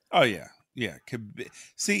 23. Oh yeah.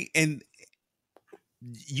 See, and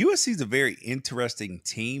USC is a very interesting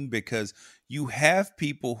team because you have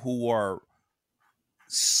people who are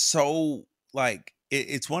so like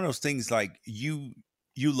it's one of those things like you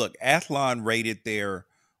look, Athlon rated their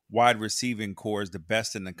wide receiving core as the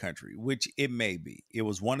best in the country, which it may be. It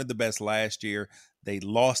was one of the best last year. They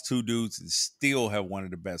lost 2 dudes and still have one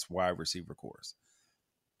of the best wide receiver cores.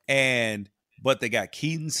 But they got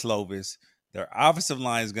Keaton Slovis. Their offensive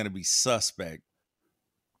line is going to be suspect.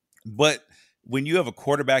 But when you have a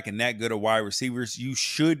quarterback and that good of wide receivers, you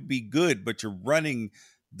should be good, but you're running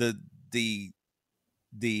the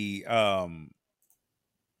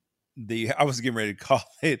I was getting ready to call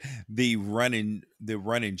it the run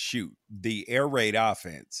and shoot, the air raid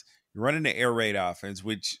offense. You're running the air raid offense,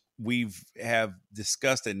 which have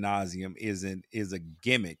discussed ad nauseum is a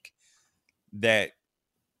gimmick that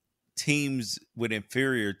teams with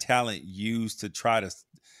inferior talent use to try to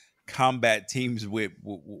combat teams with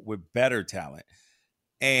better talent,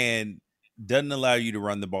 and doesn't allow you to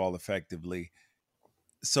run the ball effectively.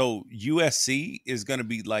 so USC is going to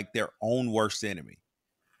be like their own worst enemy.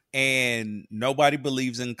 And nobody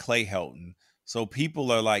believes in Clay Helton. So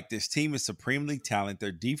people are like, this team is supremely talented.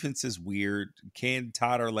 Their defense is weird. Can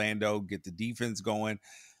Todd Orlando get the defense going?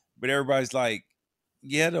 But everybody's like,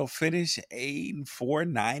 yeah, they'll finish 8-4,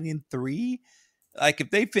 9-3. Like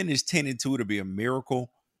if they finish 10-2, it'll be a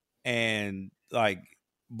miracle. And like,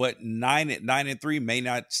 but 9-3 may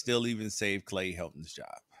not still even save Clay Helton's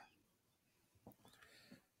job.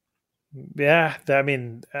 Yeah, I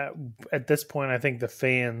mean, at this point, I think the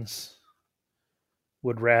fans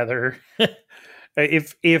would rather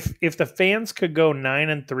if the fans could go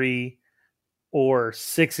 9-3 or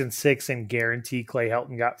 6-6 and guarantee Clay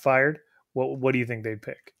Helton got fired. What do you think they'd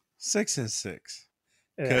pick? 6-6.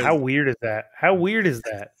 How weird is that? How weird is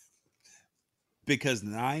that? Because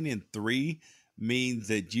 9-3 means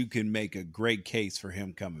that you can make a great case for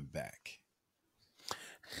him coming back.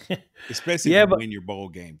 Especially if you win your bowl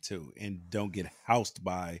game too and don't get housed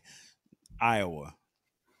by Iowa.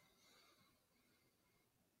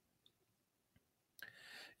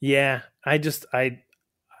 Yeah, I guess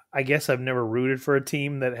I've never rooted for a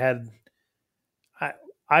team that had.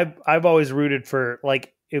 I've always rooted for,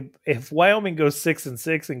 like, if Wyoming goes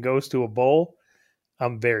 6-6 and goes to a bowl,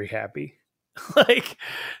 I'm very happy. Like,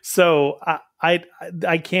 so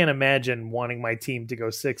I can't imagine wanting my team to go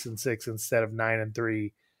 6-6 instead of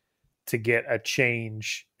 9-3 to get a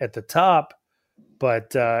change at the top.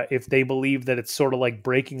 But if they believe that it's sort of like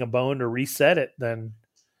breaking a bone to reset it, then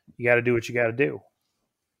you got to do what you got to do.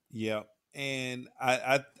 Yeah, and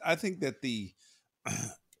I think that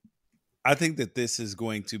I think that this is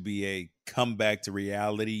going to be a comeback to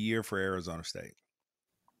reality year for Arizona State.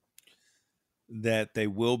 That they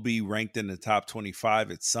will be ranked in the top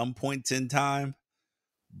 25 at some points in time,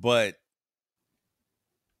 but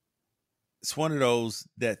it's one of those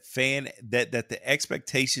that the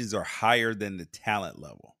expectations are higher than the talent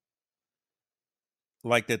level.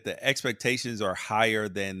 Like that the expectations are higher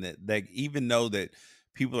than that. They even though that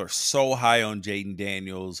people are so high on Jaden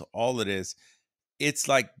Daniels, all of this, it's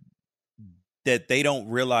like that they don't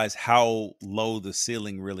realize how low the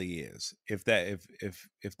ceiling really is. If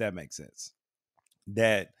that makes sense.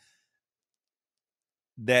 That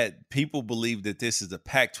people believe that this is a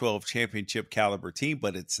Pac-12 championship caliber team,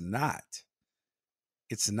 but it's not.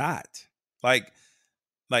 It's not. Like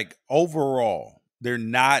overall, they're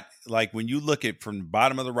not, like when you look at from the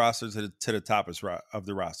bottom of the roster to the top of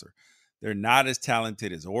the roster, they're not as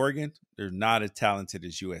talented as Oregon. They're not as talented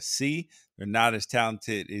as USC. They're not as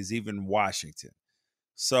talented as even Washington.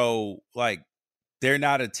 So, like, they're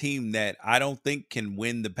not a team that I don't think can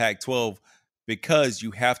win the Pac-12 because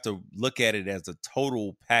you have to look at it as a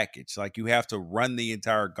total package. Like, you have to run the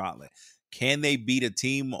entire gauntlet. Can they beat a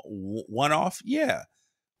team one-off? Yeah.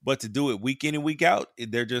 But to do it week in and week out,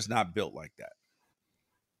 they're just not built like that.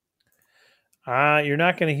 You're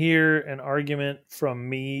not going to hear an argument from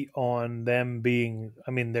me on them being.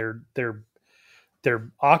 I mean, they're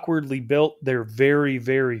awkwardly built. They're very,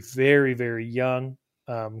 very, very, very young.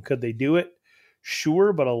 Could they do it?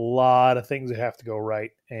 Sure, but a lot of things that have to go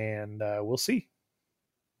right, and we'll see.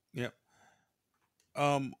 Yep.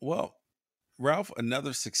 Well, Ralph,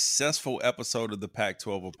 another successful episode of the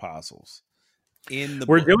Pac-12 Apostles.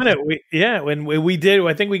 We're doing it. When we did,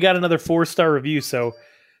 I think we got another 4-star review. So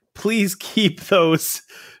please keep those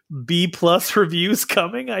B+ reviews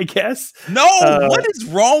coming, I guess. No, what is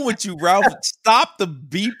wrong with you, Ralph? Stop the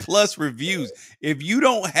B+ reviews. If you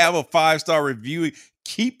don't have a 5-star review,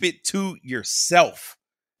 keep it to yourself.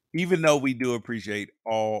 Even though we do appreciate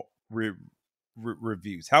all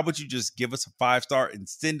reviews. How about you just give us a 5-star and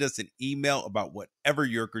send us an email about whatever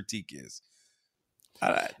your critique is?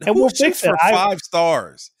 And we'll fix for 5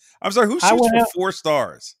 stars? I'm sorry, who shoots for 4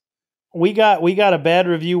 stars? We got a bad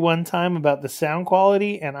review one time about the sound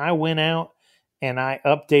quality, and I went out and I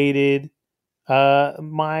updated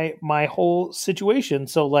my whole situation.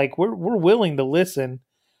 So, like, we're willing to listen.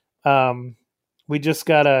 We just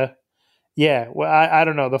gotta, I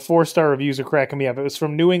don't know. The 4-star reviews are cracking me up. It was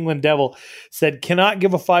from New England Devil. Said, cannot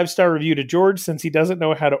give a 5-star review to George since he doesn't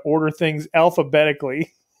know how to order things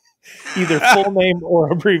alphabetically, either full name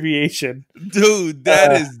or abbreviation. Dude,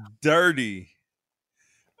 that is dirty.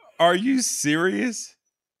 Are you serious?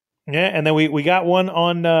 Yeah, and then we got one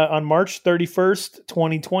on March 31st,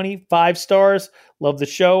 2020, 5 stars. Love the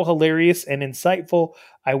show, hilarious and insightful.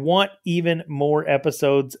 I want even more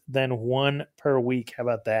episodes than 1 per week. How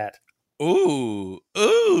about that? Ooh,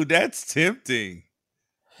 that's tempting.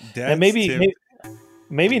 And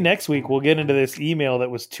maybe next week we'll get into this email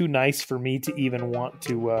that was too nice for me to even want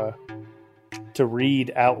to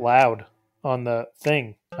read out loud on the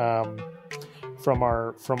thing. from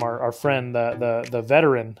our friend, the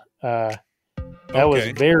veteran. That was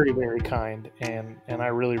very, very kind, and I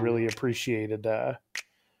really appreciated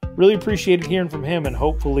hearing from him, and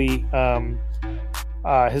hopefully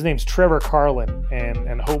his name's Trevor Carlin,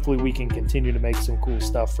 and hopefully we can continue to make some cool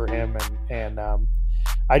stuff for him, and I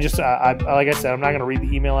like I said, I'm not going to read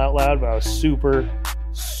the email out loud, but I was super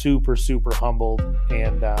humbled,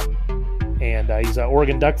 and he's an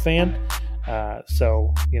Oregon Duck fan,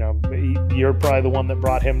 so you're probably the one that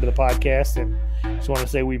brought him to the podcast, and just want to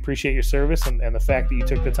say we appreciate your service, and the fact that you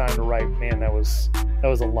took the time to write, man, that was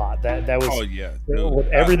a lot. That was with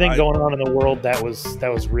everything going on in the world, that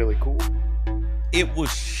was really cool. It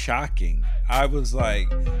was shocking. I was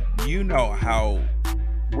like, how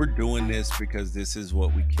we're doing this because this is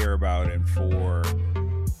what we care about, and for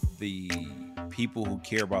the people who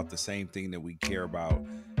care about the same thing that we care about,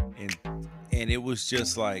 and it was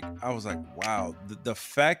just like, I was like, wow, the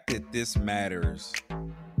fact that this matters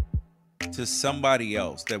to somebody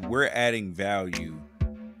else, that we're adding value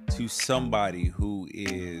to somebody who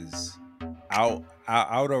is out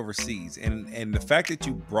overseas, and the fact that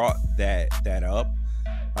you brought that up,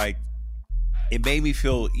 like, it made me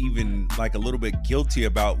feel even like a little bit guilty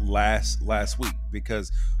about last week, because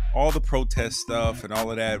all the protest stuff and all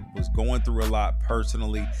of that was going through a lot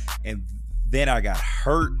personally, and then I got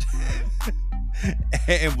hurt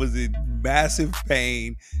and was in massive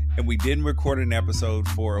pain, and we didn't record an episode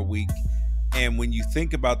for a week. And when you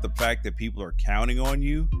think about the fact that people are counting on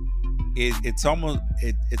you, it's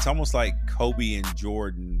almost like Kobe and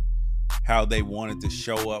Jordan, how they wanted to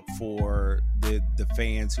show up for the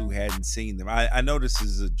fans who hadn't seen them. I know this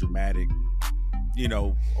is a dramatic,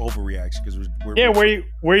 overreaction, because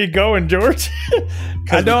where you going, George?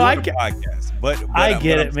 I know, I get podcast, but I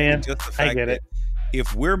get it, man. Just the fact I get it.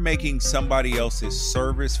 If we're making somebody else's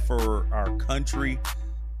service for our country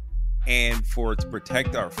and for it to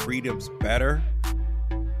protect our freedoms better,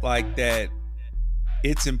 like that,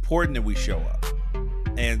 it's important that we show up.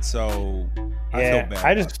 And so I feel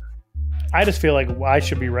bad. I just feel like I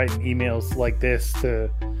should be writing emails like this to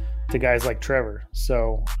guys like Trevor.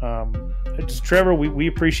 So Trevor, we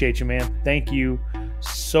appreciate you, man. Thank you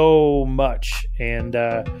so much. And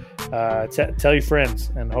tell your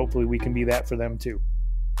friends, and hopefully we can be that for them too.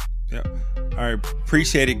 Yeah. All right.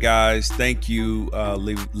 Appreciate it, guys. Thank you.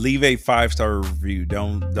 Leave a 5-star review.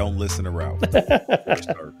 Don't listen to Ralph.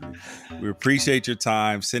 4-star review. We appreciate your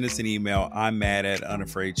time. Send us an email. I'm Matt at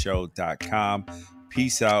unafraidshow.com.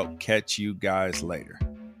 Peace out. Catch you guys later.